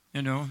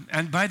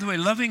 And by the way,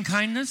 loving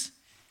kindness,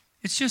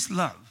 it's just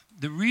love.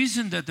 The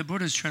reason that the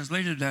Buddhists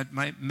translated that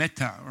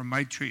metta or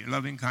maitri,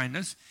 loving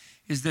kindness,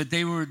 is that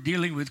they were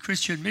dealing with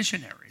Christian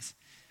missionaries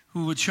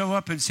who would show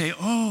up and say,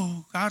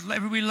 oh, God,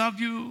 we love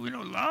you,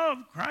 love,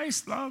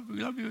 Christ, love, we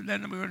love you,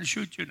 then we're going to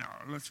shoot you now,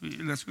 unless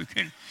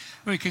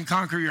we can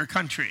conquer your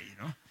country,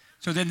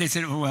 So then they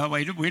said, oh, well,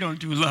 we don't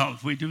do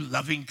love, we do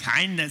loving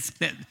kindness.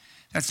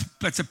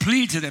 That's a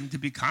plea to them to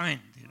be kind,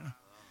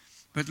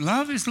 But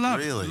love is love.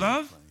 Really?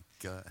 Love?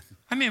 My God.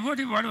 I mean, what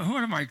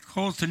are my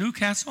calls to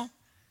Newcastle?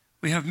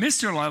 We have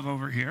Mr. Love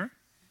over here,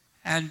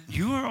 and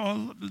you are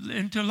all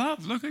into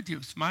love. Look at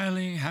you,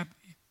 smiling,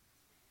 happy.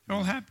 You're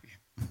all happy.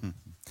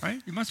 Right?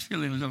 You must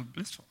feel a little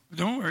blissful. But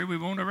don't worry, we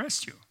won't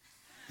arrest you.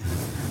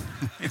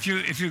 If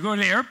you go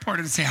to the airport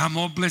and say, I'm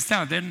all blissed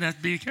out, then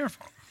be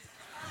careful.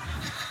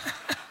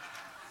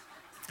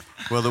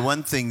 Well, the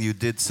one thing you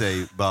did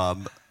say,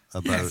 Bob,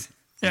 about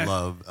Yes.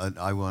 love,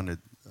 I wanted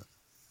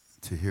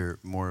to hear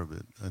more of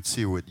it and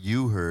see what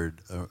you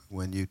heard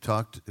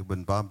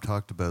when Bob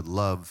talked about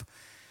love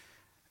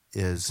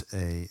is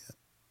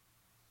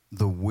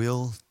the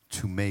will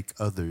to make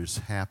others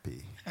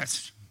happy.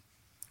 Yes.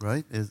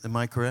 Right? Am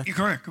I correct? You're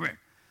correct.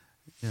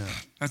 Yeah.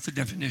 That's the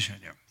definition,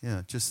 yeah.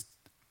 Yeah, just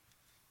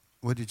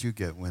what did you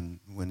get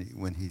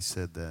when he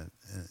said that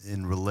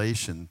in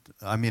relation?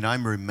 I mean,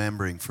 I'm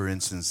remembering, for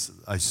instance,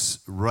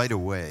 right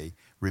away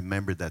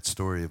remembered that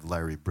story of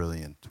Larry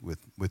Brilliant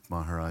with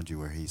Maharaji,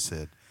 where he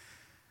said,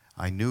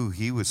 I knew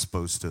he was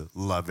supposed to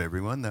love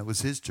everyone. That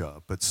was his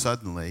job. But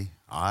suddenly,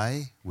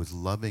 I was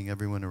loving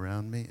everyone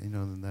around me. You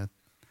know, and that.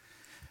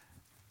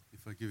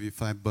 If I give you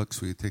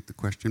 $5, will you take the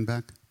question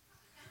back?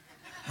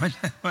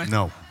 What?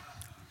 No.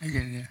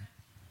 Okay, yeah.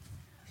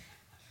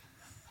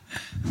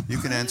 You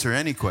can answer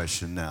any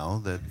question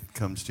now that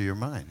comes to your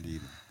mind,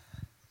 even.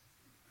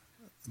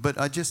 But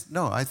I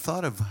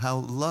thought of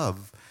how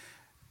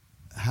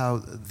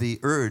the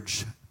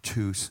urge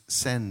to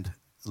send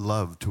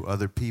love to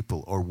other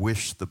people or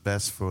wish the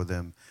best for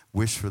them,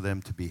 wish for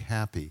them to be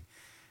happy,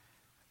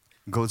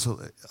 goes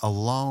a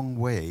long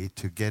way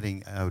to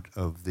getting out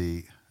of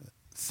the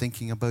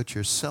thinking about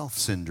yourself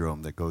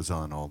syndrome that goes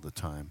on all the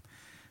time.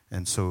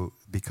 And so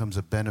becomes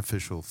a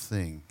beneficial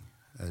thing,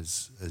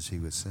 as he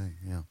was saying,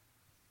 yeah.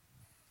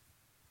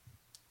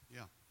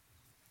 Yeah.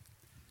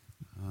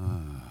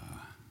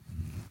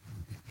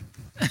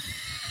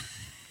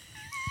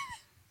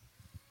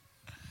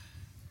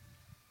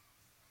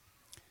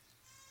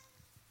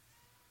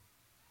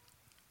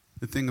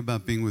 The thing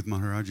about being with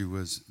Maharaji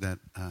was that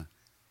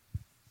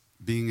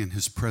being in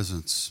his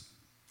presence,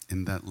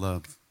 in that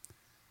love,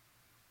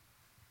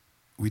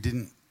 we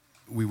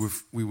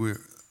were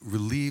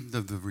relieved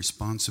of the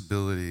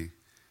responsibility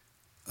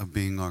of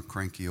being our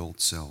cranky old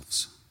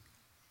selves,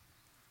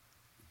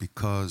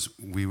 because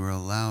we were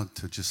allowed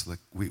to just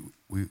we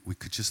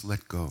could just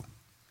let go.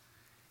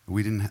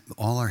 We didn't have,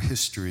 all our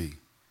history.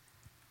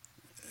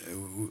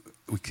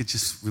 We could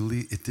just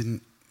we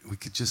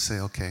could just say,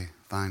 okay,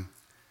 fine.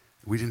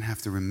 We didn't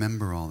have to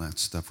remember all that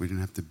stuff. We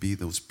didn't have to be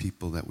those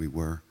people that we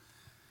were,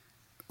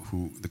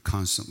 who the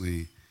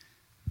constantly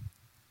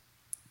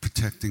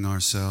protecting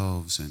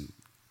ourselves and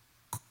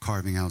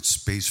carving out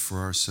space for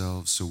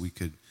ourselves so we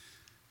could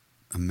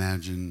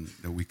imagine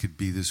that we could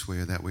be this way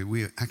or that way.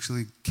 We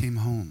actually came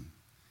home.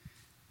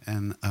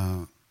 And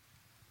the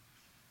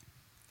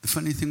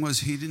funny thing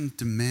was, he didn't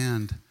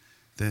demand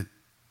that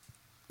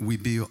we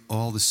be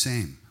all the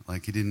same.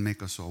 Like, he didn't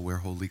make us all wear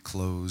holy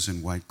clothes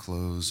and white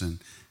clothes and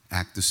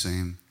act the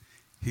same.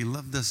 He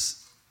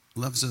loves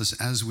us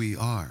as we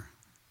are.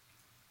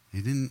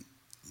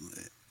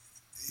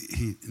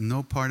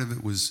 No part of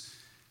it was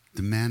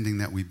demanding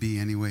that we be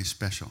any way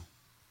special.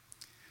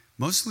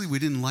 Mostly we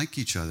didn't like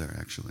each other,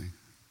 actually.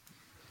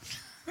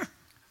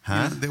 Huh?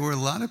 You know, there were a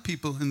lot of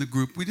people in the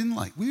group we didn't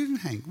like. We didn't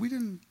hang. We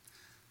didn't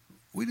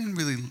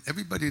really,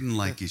 everybody didn't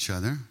like each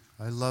other.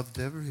 I loved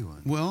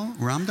everyone. Well,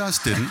 Ram Dass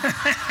didn't.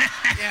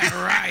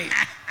 Yeah, right.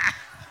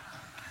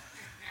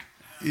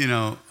 You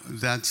know,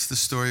 that's the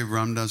story of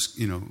Ram Dass.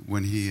 You know,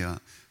 when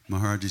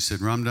Maharaji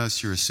said, Ram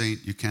Dass, you're a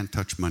saint, you can't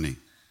touch money.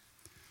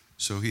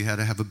 So he had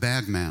to have a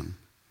bag man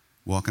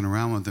walking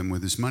around with him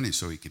with his money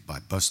so he could buy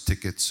bus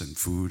tickets and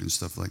food and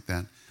stuff like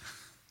that.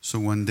 So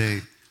one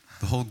day,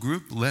 the whole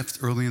group left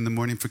early in the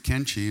morning for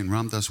Kenchi, and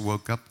Ram Dass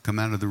woke up, come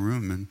out of the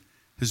room, and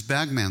his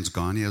bag man's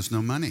gone. He has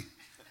no money.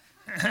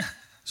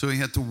 So he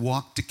had to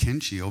walk to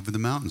Kenchi over the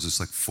mountains. It's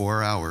like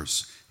 4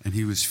 hours, and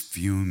he was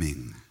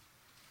fuming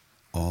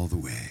all the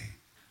way,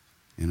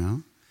 you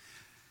know?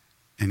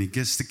 And he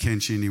gets to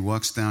Kenchi, and he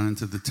walks down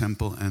into the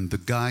temple, and the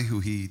guy who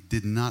he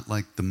did not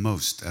like the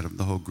most out of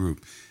the whole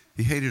group,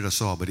 he hated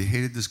us all, but he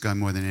hated this guy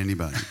more than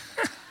anybody.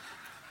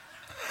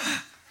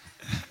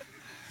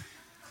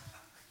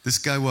 This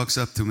guy walks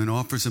up to him and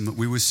offers him.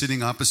 We were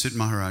sitting opposite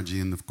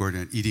Maharaji in the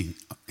courtyard eating.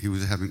 He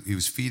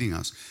was feeding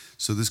us.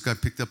 So this guy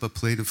picked up a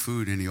plate of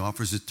food and he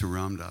offers it to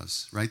Ram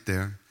Dass right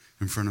there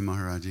in front of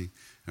Maharaji.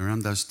 And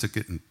Ram Dass took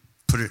it and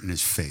put it in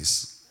his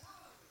face.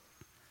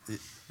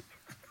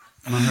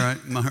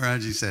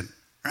 Maharaji said,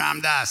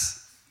 Ram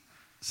Dass,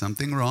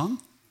 something wrong?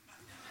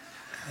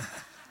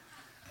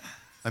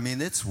 I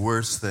mean, it's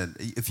worse than,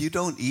 if you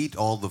don't eat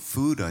all the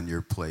food on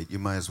your plate, you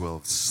might as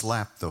well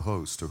slap the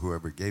host or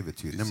whoever gave it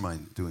to you. Never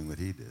mind doing what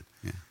he did.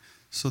 Yeah.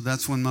 So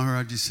that's when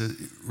Maharaji said,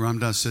 Ram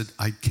Dass said,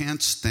 I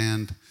can't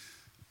stand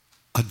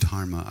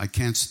adharma. I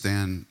can't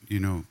stand,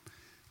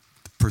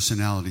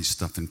 personality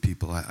stuff in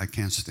people. I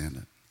can't stand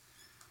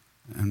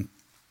it. And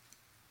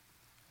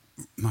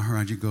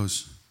Maharaji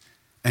goes,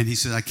 and he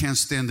said, I can't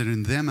stand it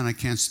in them and I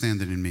can't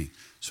stand it in me.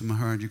 So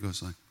Maharaji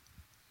goes like,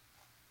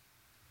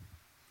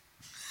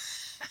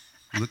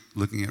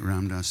 looking at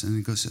Ram Dass, and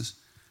he says,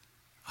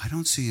 I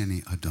don't see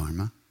any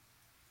adharma.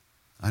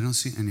 I don't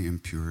see any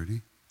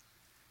impurity.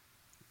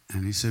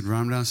 And he said,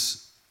 Ram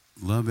Dass,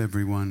 love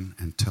everyone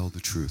and tell the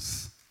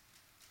truth.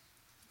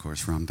 Of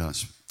course, Ram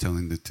Dass,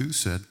 telling the truth,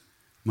 said,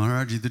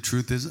 Maharaji, the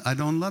truth is, I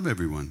don't love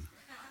everyone.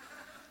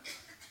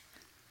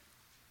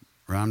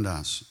 Ram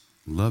Dass,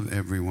 love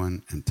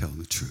everyone and tell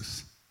the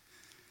truth.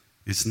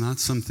 It's not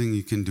something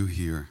you can do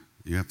here.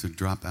 You have to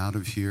drop out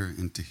of here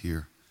into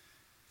here.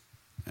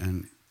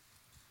 And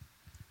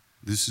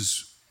this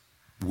is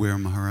where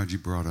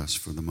Maharaji brought us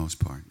for the most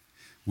part.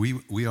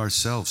 We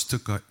ourselves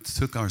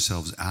took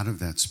ourselves out of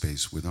that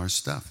space with our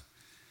stuff,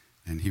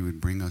 and he would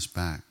bring us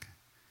back.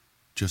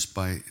 just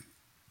by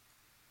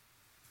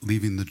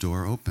leaving the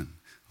door open.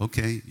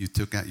 Okay,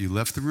 you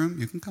left the room,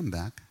 you can come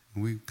back.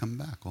 And we come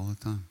back all the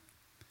time.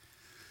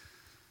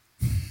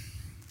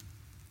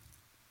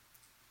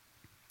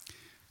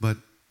 But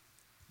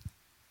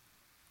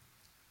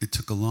it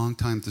took a long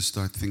time to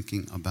start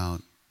thinking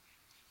about,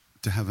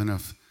 to have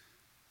enough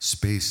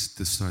space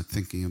to start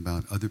thinking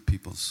about other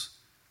people's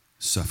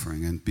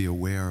suffering and be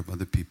aware of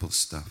other people's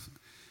stuff.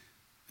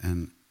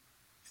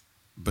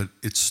 But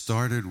it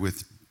started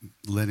with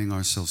letting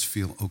ourselves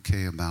feel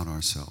okay about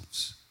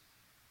ourselves.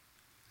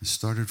 It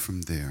started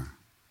from there.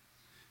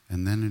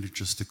 And then it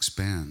just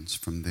expands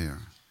from there.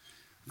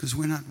 Because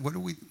we're not, what are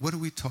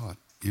we taught,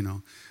 you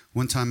know?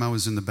 One time I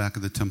was in the back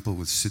of the temple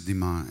with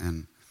Siddhima,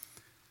 and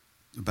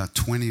about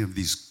 20 of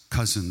these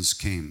cousins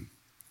came.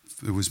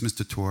 It was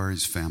Mr.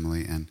 Tiwari's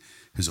family, and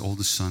his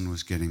oldest son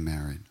was getting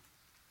married.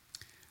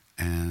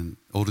 And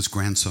oldest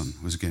grandson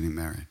was getting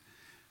married.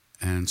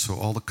 And so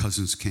all the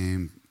cousins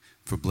came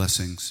for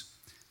blessings.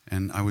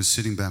 And I was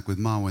sitting back with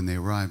Ma when they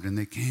arrived, and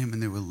they came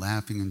and they were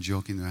laughing and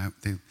joking.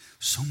 They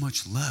so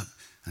much love.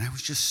 And I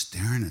was just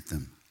staring at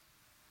them.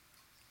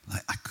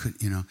 Like I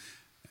couldn't, you know.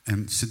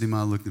 And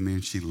Siddhima looked at me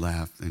and she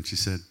laughed and she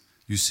said,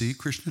 "You see,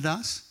 Krishna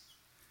Das?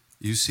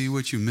 You see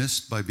what you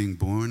missed by being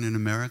born in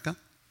America?"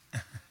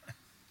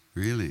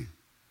 Really.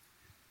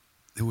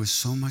 There was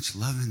so much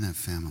love in that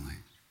family.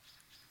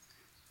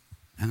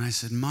 And I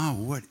said, "Ma,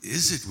 what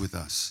is it with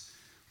us?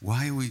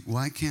 Why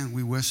can't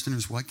we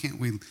Westerners, why can't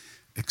we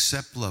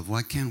accept love?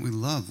 Why can't we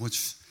love? What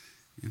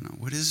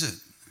is it?"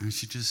 And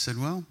she just said,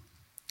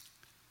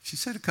 she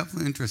said a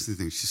couple of interesting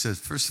things. She said,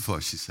 first of all,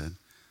 she said,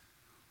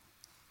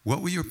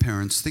 "What were your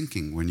parents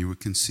thinking when you were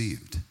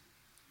conceived?"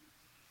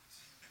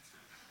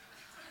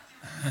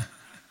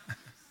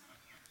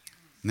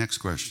 Next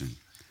question.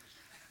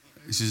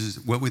 She says,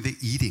 "What were they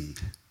eating?"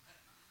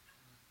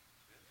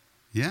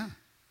 Yeah.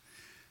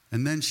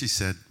 And then she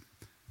said,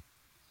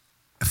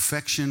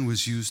 "Affection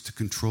was used to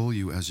control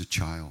you as a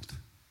child,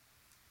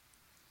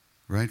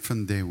 right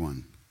from day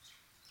one.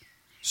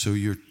 So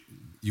you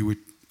would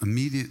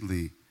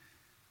immediately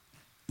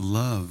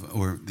love,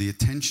 or the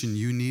attention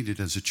you needed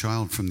as a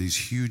child from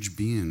these huge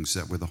beings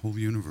that were the whole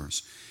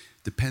universe,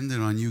 depended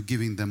on you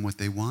giving them what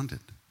they wanted,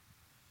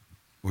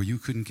 or you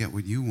couldn't get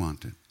what you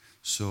wanted.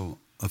 So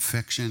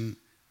affection,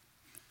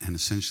 and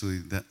essentially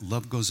that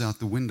love goes out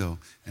the window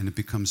and it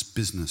becomes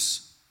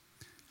business.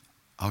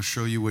 I'll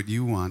show you what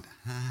you want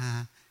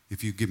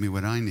if you give me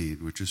what I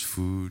need, which is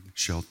food,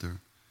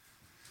 shelter."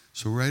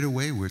 So right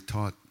away we're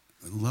taught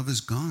love is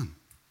gone.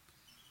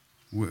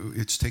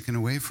 It's taken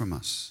away from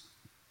us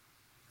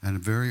at a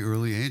very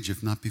early age,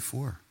 if not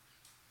before.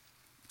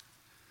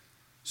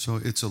 So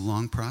it's a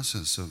long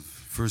process of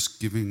first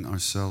giving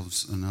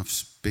ourselves enough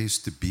space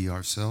to be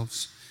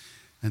ourselves,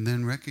 and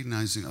then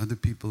recognizing other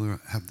people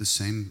have the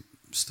same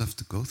stuff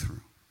to go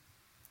through.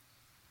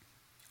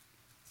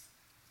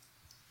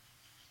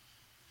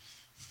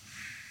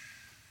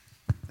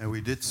 And we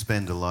did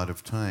spend a lot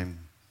of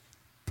time,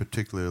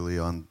 particularly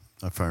on,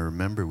 if I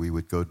remember, we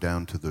would go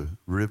down to the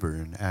river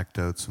and act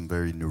out some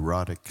very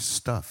neurotic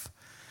stuff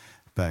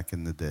back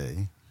in the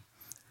day.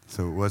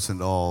 So it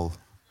wasn't all...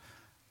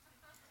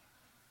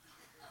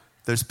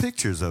 There's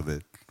pictures of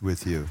it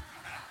with you.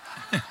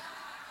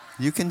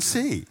 You can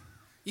see.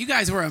 You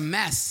guys were a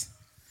mess.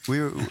 We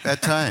were,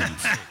 at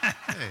times.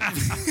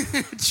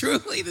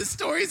 Truly, the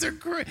stories are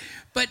great.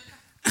 But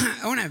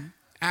I want to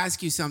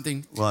ask you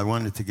something. Well, I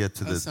wanted to get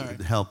to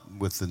the help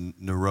with the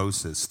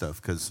neurosis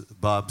stuff, because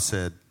Bob,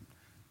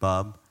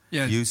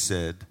 yes. You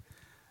said,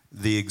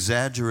 the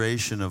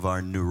exaggeration of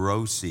our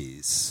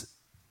neuroses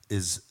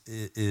is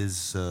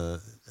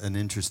an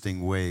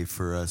interesting way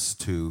for us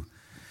to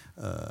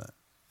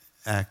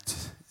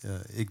act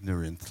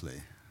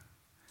ignorantly.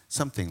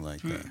 Something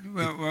like that.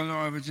 Well, no,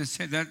 I would just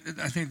say that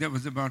I think that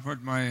was about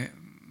what my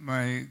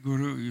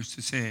guru used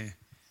to say,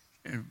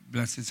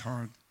 bless his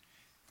heart,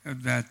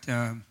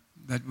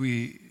 that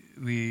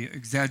we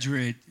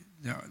exaggerate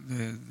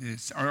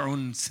our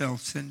own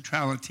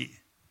self-centrality.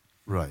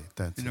 Right.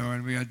 That's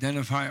and we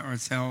identify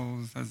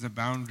ourselves as a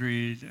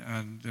boundary,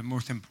 and the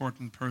most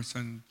important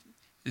person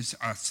is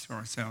us,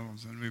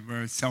 ourselves, and we're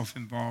very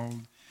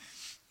self-involved.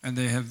 And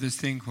they have this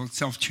thing called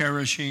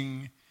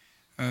self-cherishing.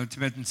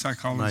 Tibetan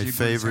psychology. My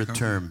favorite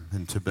term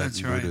in Tibetan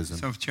That's right, Buddhism.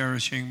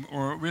 Self-cherishing,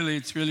 or really,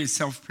 it's really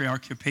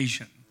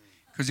self-preoccupation,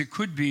 because it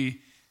could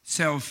be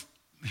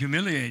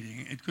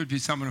self-humiliating. It could be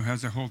someone who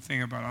has a whole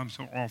thing about "I'm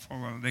so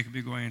awful," and they could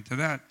be going into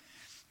that.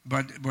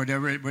 But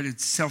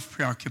it's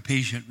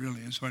self-preoccupation,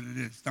 really, is what it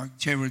is. Like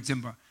Chewa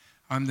Zimba,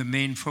 I'm the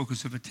main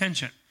focus of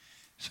attention.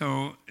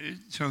 So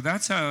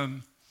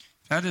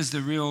that is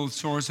the real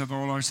source of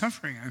all our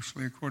suffering,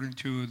 actually, according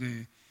to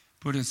the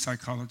Buddhist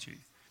psychology.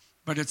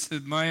 But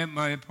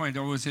my point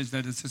always is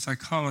that it's a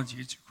psychology.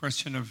 It's a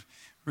question of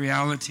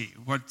reality.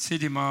 What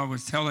Siddhima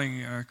was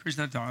telling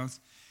Krishna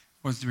Das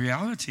was the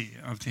reality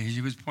of things.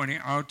 He was pointing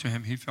out to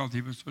him. He felt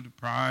he was so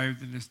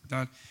deprived and this and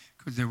that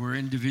because there were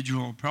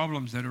individual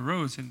problems that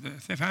arose in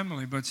the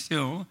family. But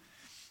still,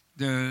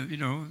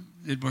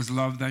 it was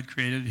love that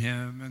created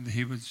him, and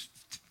he was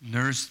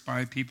nursed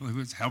by people. He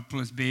was a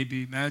helpless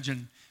baby.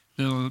 Imagine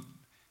little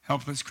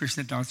helpless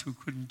Krishna Das who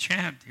couldn't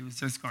chant. He was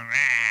just going,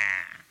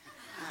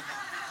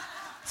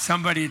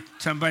 Somebody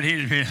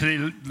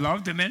really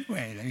loved him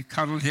anyway. They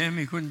cuddled him.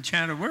 He couldn't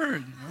chant a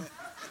word. You know?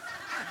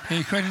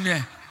 He couldn't,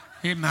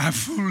 my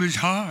foolish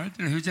heart.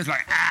 And he was just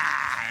like,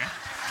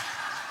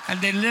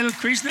 And then little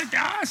Krishna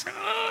Das,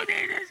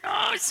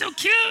 it's so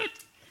cute.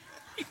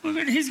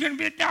 He's going to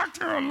be a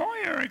doctor or a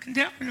lawyer, I can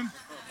tell him.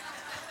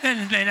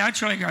 And they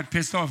naturally got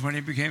pissed off when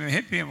he became a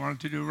hippie and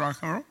wanted to do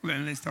rock and roll.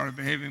 Then they started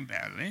behaving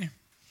badly.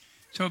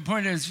 So the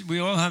point is, we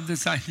all have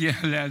this idea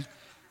that,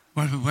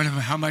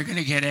 how am I going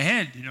to get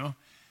ahead, you know?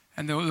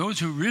 And those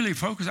who really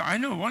focus, I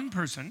know one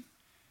person,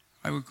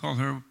 I would call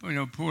her,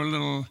 poor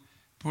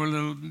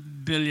little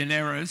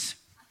billionaires.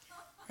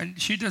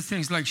 And she does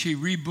things like she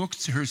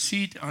rebooks her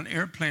seat on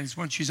airplanes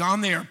when she's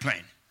on the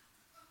airplane.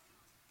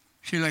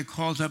 She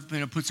calls up,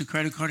 puts a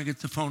credit card and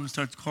gets the phone and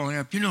starts calling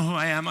up. You know who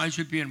I am? I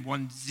should be in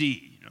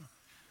 1Z,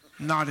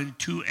 not in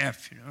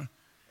 2F,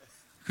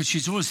 Because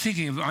she's always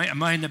thinking of,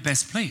 am I in the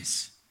best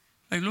place?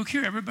 Look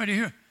here, everybody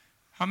here.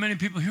 How many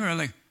people here are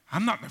like,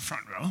 I'm not in the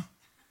front row.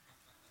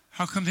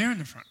 How come they're in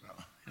the front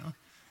row?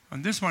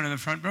 And this one in the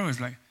front row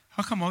is like,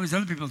 how come all these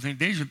other people think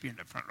they should be in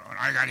the front row and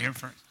I got here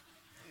first?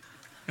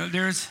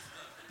 There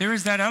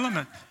is that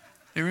element.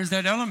 There is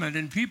that element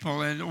in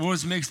people, and it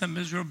always makes them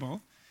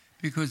miserable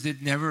because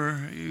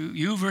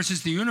you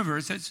versus the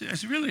universe,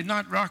 it's really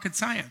not rocket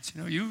science.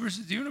 You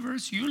versus the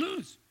universe, you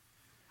lose.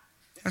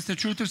 That's the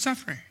truth of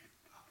suffering.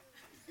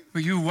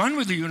 When you won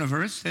with the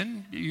universe,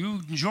 then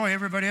you enjoy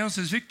everybody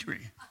else's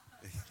victory.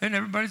 Then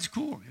everybody's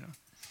cool,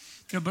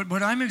 But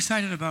what I'm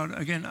excited about,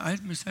 again,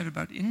 I'm excited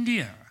about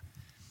India.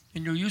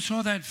 You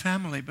saw that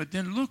family, but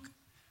then look,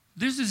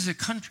 this is a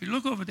country.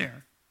 Look over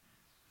there.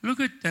 Look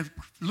at the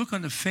look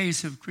on the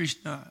face of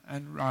Krishna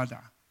and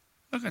Radha.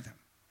 Look at them.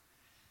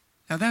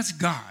 Now that's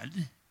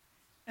God,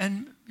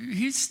 and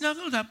he's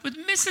snuggled up with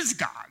Mrs.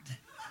 God.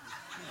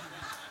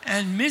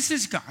 And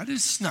Mrs. God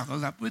is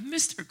snuggled up with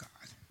Mr. God.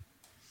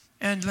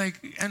 And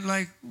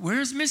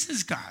where's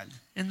Mrs. God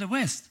in the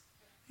West?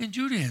 In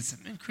Judaism,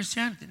 in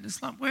Christianity, in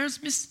Islam. Where's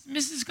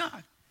Mrs.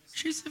 God?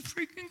 She's a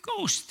freaking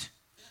ghost.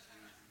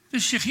 The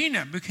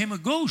Shekhinah became a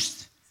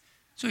ghost.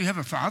 So you have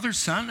a father,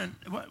 son, and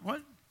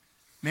what?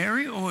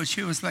 Mary? Oh,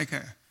 she was like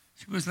a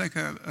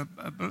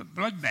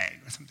blood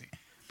bag or something.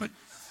 But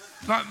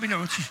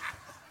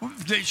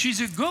she's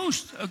a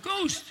ghost.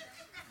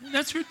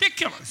 That's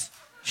ridiculous.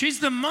 She's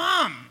the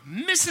mom,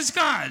 Mrs.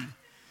 God.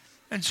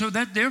 And so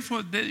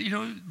therefore,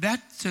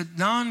 that's a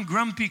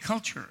non-grumpy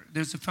culture.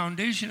 There's a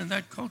foundation in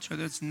that culture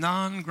that's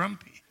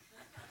non-grumpy.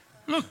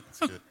 Look.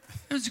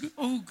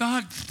 Oh,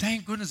 God,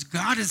 thank goodness,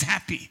 God is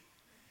happy.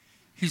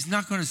 He's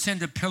not going to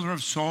send a pillar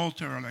of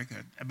salt or like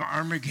an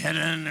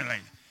Armageddon. Or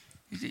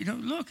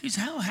look, he's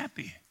hell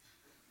happy.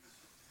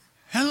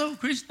 Hello,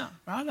 Krishna,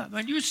 Radha.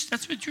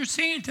 That's what you're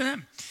saying to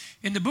them.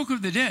 In the Book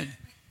of the Dead,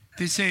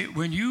 they say,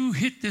 when you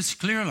hit this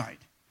clear light,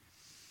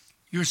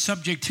 your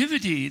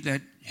subjectivity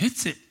that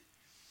hits it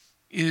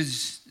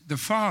is the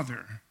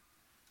Father,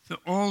 the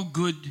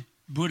all-good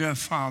Buddha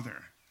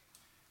Father.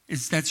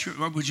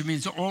 Which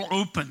means all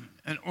open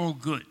and all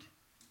good,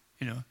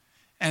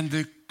 And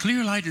the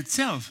clear light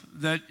itself,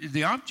 that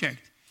the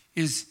object,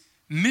 is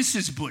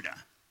Mrs.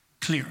 Buddha,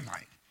 clear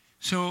light.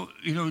 So,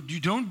 you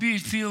don't be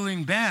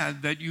feeling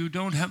bad that you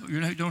don't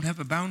have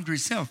a boundary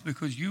self,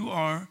 because you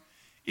are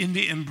in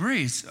the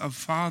embrace of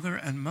Father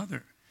and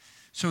Mother.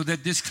 So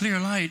that this clear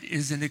light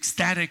is an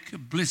ecstatic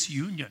bliss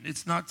union.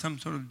 It's not some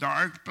sort of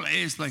dark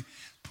place like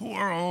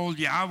poor old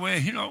Yahweh.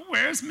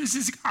 Where's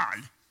Mrs.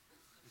 God?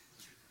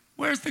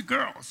 Where's the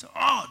girls?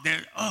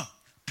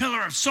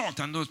 Pillar of salt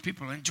on those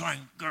people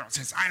enjoying girls.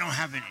 Says, I don't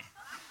have any.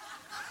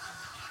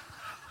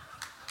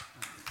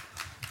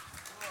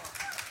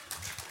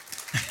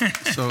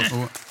 So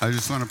I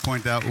just want to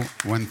point out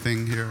one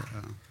thing here.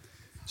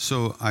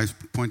 So I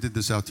pointed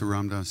this out to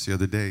Ramdas the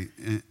other day.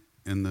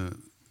 In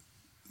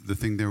the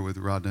thing there with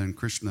Radha and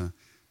Krishna,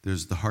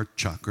 there's the heart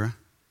chakra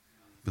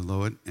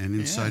below it, and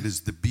inside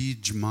is the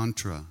Bij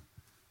mantra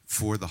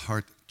for the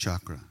heart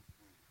chakra.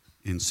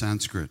 In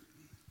Sanskrit,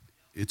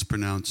 it's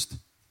pronounced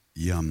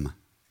yum.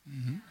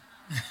 Mm-hmm.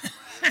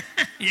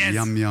 Yes.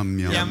 Yum, yum,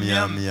 yum. Yum,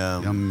 yum,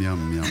 yum. Yum,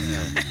 yum, yum,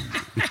 yum.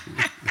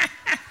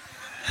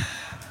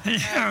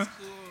 Yeah,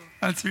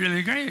 that's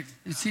really great.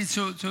 You see,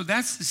 so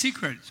that's the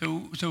secret.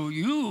 So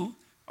you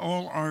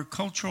all are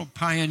cultural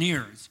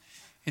pioneers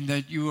in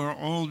that you are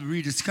all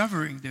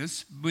rediscovering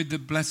this with the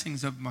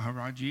blessings of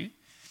Maharaji.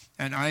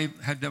 And I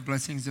had the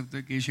blessings of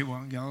the Geshe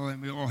Wangyal,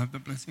 and we all have the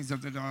blessings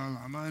of the Dalai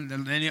Lama, and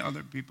many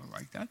other people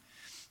like that.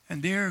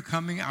 And they're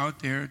coming out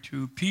there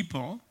to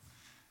people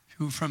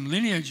who, from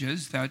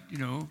lineages that,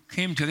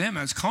 came to them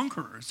as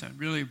conquerors and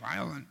really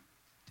violent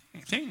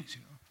things,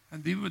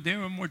 And they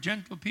were more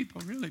gentle people,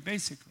 really,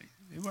 basically.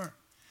 They were.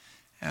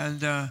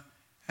 And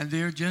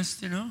they're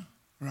just,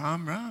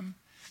 Ram, Ram.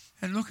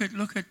 And look at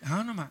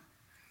Hanuman.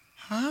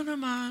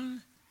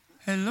 Hanuman.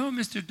 Hello,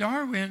 Mr.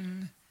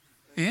 Darwin.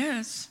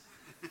 Yes.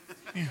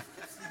 Yeah.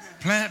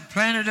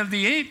 Planet of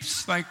the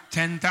Apes like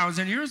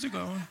 10,000 years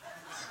ago.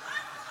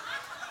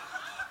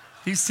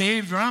 He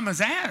saved Rama's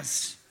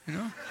ass,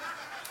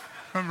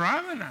 from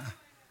Ravana.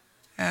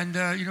 And,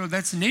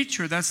 that's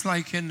nature. That's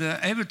like in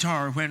the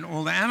Avatar when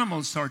all the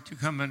animals start to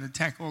come and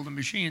attack all the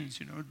machines,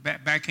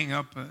 backing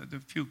up the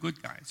few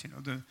good guys,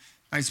 the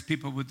nice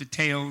people with the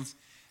tails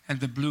and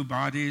the blue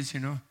bodies,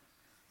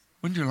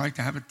 Wouldn't you like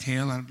to have a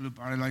tail on a blue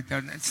body like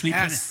that and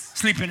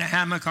sleep in a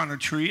hammock on a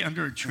tree,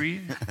 under a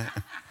tree?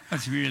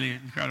 That's really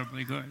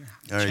incredibly good.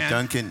 All right,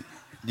 Duncan,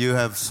 you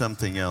have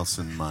something else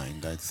in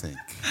mind, I think.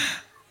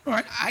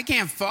 What? I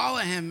can't follow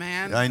him,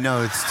 man. I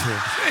know it's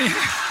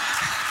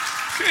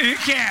You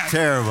can't.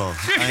 terrible.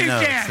 I know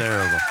can't. it's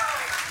terrible.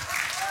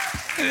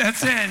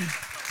 That's it.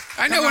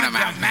 I know when I'm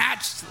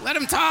outmatched. Let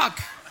him talk.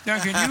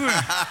 Duncan,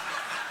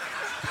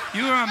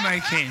 you were on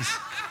my case.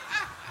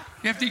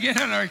 You have to get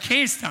on our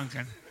case,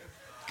 Duncan.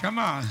 Come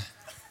on.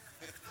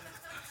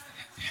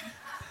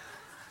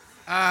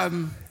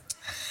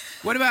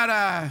 What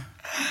about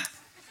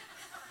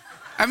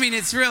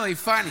it's really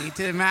funny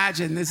to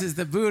imagine this is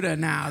the Buddha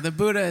now. The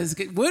Buddha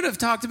would have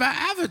talked about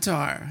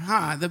Avatar,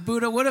 huh? The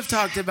Buddha would have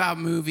talked about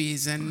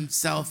movies and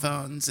cell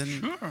phones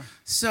and Sure.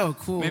 So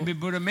cool. Maybe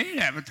Buddha made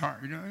Avatar.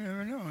 You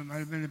never know. He might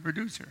have been the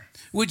producer.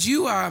 Would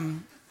you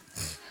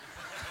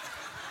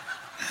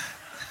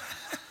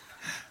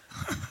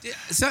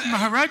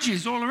Maharaji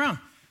is all around.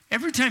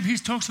 Every time he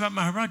talks about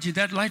Maharaji,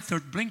 that light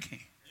starts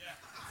blinking.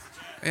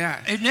 Yeah.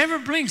 It never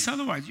blinks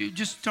otherwise. You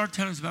just start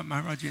telling us about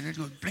Maharaji and it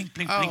goes blink,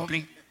 blink, blink,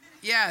 blink.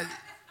 Yeah.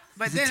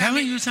 But Is it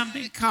telling you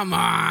something? Come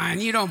on,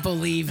 you don't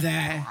believe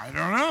that. I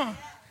don't know.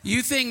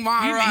 You think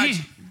Maharaj,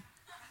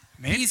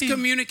 Maybe. he's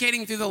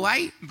communicating through the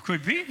light?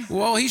 Could be.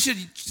 Well, he should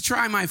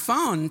try my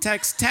phone.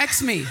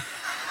 Text me.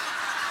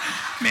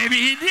 Maybe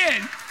he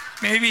did.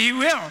 Maybe he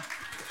will.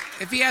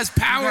 If he has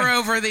power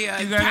over the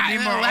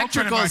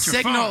electrical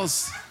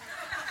signals,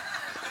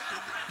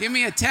 give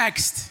me a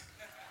text.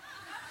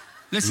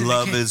 Listen,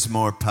 Love is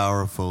more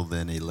powerful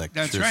than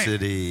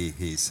electricity, right.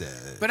 he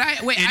said. But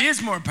it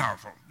is more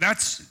powerful.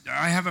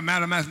 I have a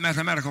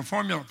mathematical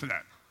formula for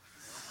that.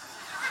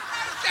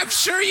 I'm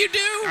sure you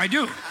do. I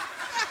do.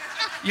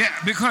 Yeah,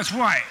 because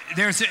why?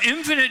 There's an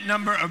infinite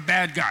number of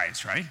bad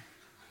guys, right?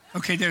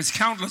 Okay, there's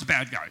countless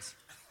bad guys.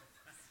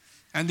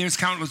 And there's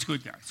countless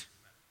good guys.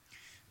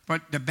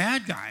 But the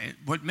bad guy,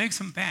 what makes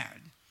him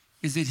bad,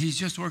 is that he's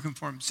just working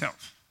for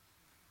himself.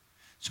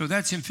 So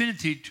that's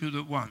infinity to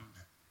the one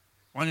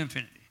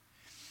infinity.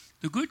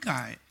 The good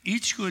guy,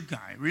 each good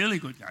guy, really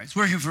good guy, is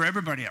working for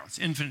everybody else,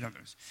 infinite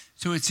others.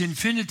 So it's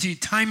infinity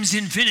times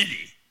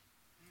infinity.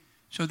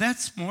 So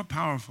that's more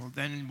powerful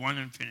than one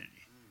infinity.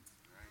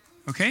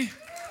 Okay?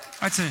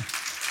 That's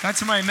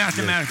my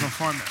mathematical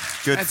formula.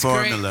 Good That's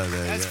formula great.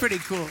 there. That's yeah. pretty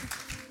cool.